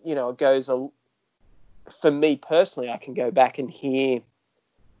 And, it goes, for me personally, I can go back and hear,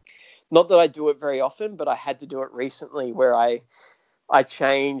 not that I do it very often, but I had to do it recently where I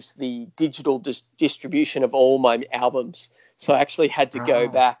changed the digital distribution of all my albums. So I actually had to go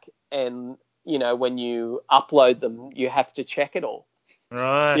back and, when you upload them, you have to check it all.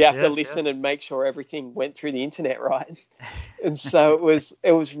 Right. So you have to listen and make sure everything went through the internet right. And so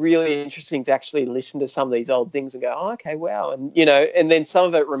it was really interesting to actually listen to some of these old things and go, oh, okay, wow. And, and then some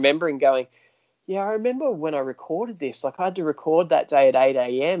of it remembering going, yeah, I remember when I recorded this, like I had to record that day at 8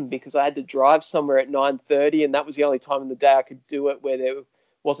 a.m. because I had to drive somewhere at 9:30, and that was the only time in the day I could do it where there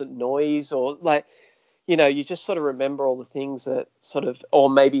wasn't noise, or you just sort of remember all the things that sort of, or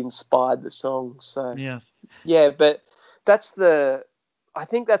maybe inspired the song. So, but I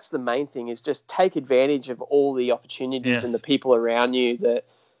think that's the main thing, is just take advantage of all the opportunities and the people around you,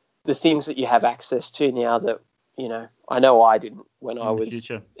 the things that you have access to now that, I know I didn't when I was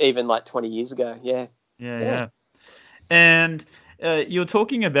even like 20 years ago. Yeah. And you were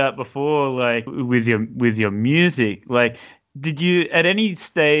talking about before, like with your music, like, did you at any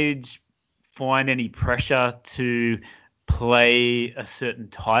stage find any pressure to play a certain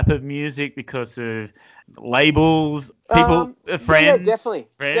type of music because of labels, people, friends? Yeah, definitely.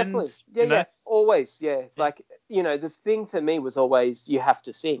 Yeah, always. Yeah. Like, the thing for me was always, you have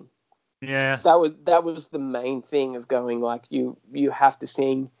to sing. Yes. That was the main thing of going, like, you have to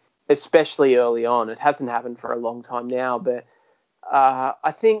sing, especially early on. It hasn't happened for a long time now, but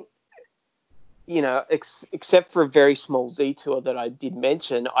I think, except for a very small detour that I did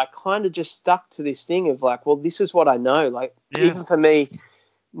mention, I kind of just stuck to this thing of like, well, this is what I know. Like, even for me,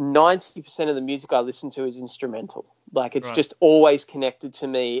 90% of the music I listen to is instrumental. Like, it's Right. just always connected to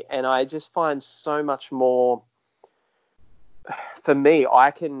me, and I just find so much more. For me,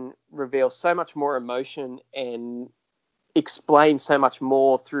 I can reveal so much more emotion and explain so much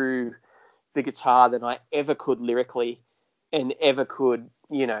more through the guitar than I ever could lyrically and ever could,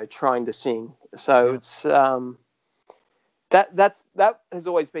 trying to sing. So Yeah. it's that has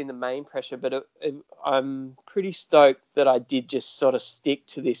always been the main pressure, but I'm pretty stoked that I did just sort of stick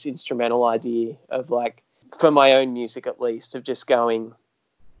to this instrumental idea of, like, for my own music at least, of just going,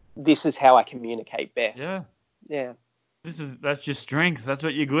 this is how I communicate best. Yeah. Yeah. That's your strength. That's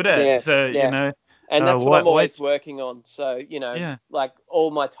what you're good at. Yeah, So, yeah. And that's what I'm always why- working on. So, Yeah. like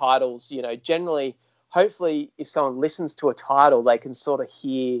all my titles, generally, hopefully if someone listens to a title, they can sort of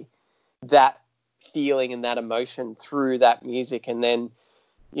hear that feeling and that emotion through that music. And then,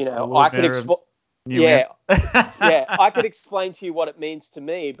 I could Yeah. I could explain to you what it means to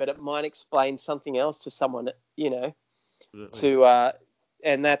me, but it might explain something else to someone,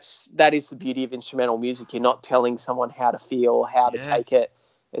 and that is the beauty of instrumental music. You're not telling someone how to feel, how to take Yes. it.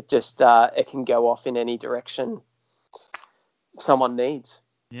 It just it can go off in any direction someone needs.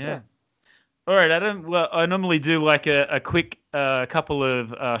 Yeah. All right, Adam. Well, I normally do like a quick couple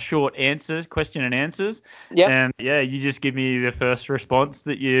of short answers, question and answers. Yep. And yeah, you just give me the first response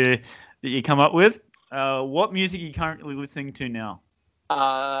that you come up with. What music are you currently listening to now?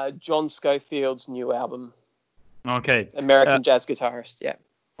 John Scofield's new album, Okay. American jazz guitarist. Yeah.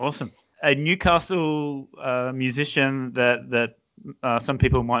 Awesome. A Newcastle musician that some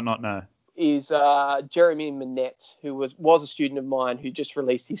people might not know. Is Jeremy Manette, who was a student of mine, who just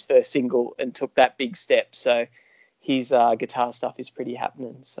released his first single and took that big step. So his guitar stuff is pretty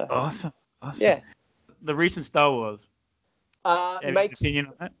happening. So Awesome. yeah. The recent Star Wars. Any opinion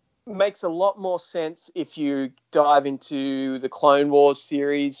on that? Makes a lot more sense if you dive into the Clone Wars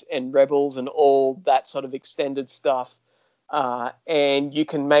series and Rebels and all that sort of extended stuff. And you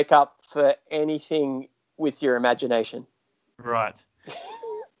can make up for anything with your imagination. Right.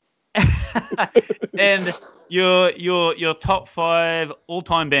 And your top 5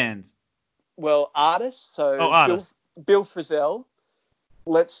 all-time bands. Well, artists. So artists. Bill Frisell.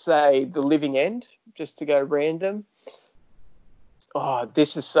 Let's say The Living End, just to go random. Oh,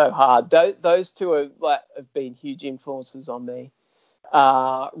 this is so hard. Those two have been huge influences on me.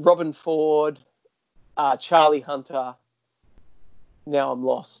 Robin Ford, Charlie Hunter. Now I'm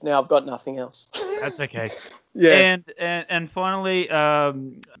lost. Now I've got nothing else. That's okay. Yeah. And finally,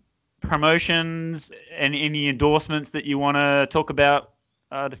 promotions and any endorsements that you want to talk about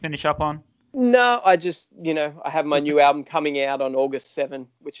to finish up on? No, I just, I have my new album coming out on August 7,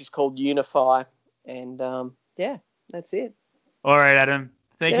 which is called Unify. And that's it. All right, Adam.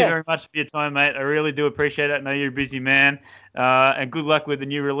 Thank you very much for your time, mate. I really do appreciate it. I know you're a busy man. And good luck with the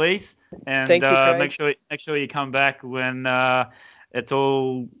new release. And thank you, Craig. make sure you come back when it's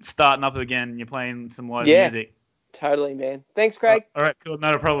all starting up again and you're playing some live music. Totally, man. Thanks, Craig. All right, cool.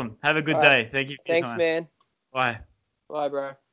 Not a problem. Have a good day. Thank you for your time. Thanks, man. Bye. Bye, bro.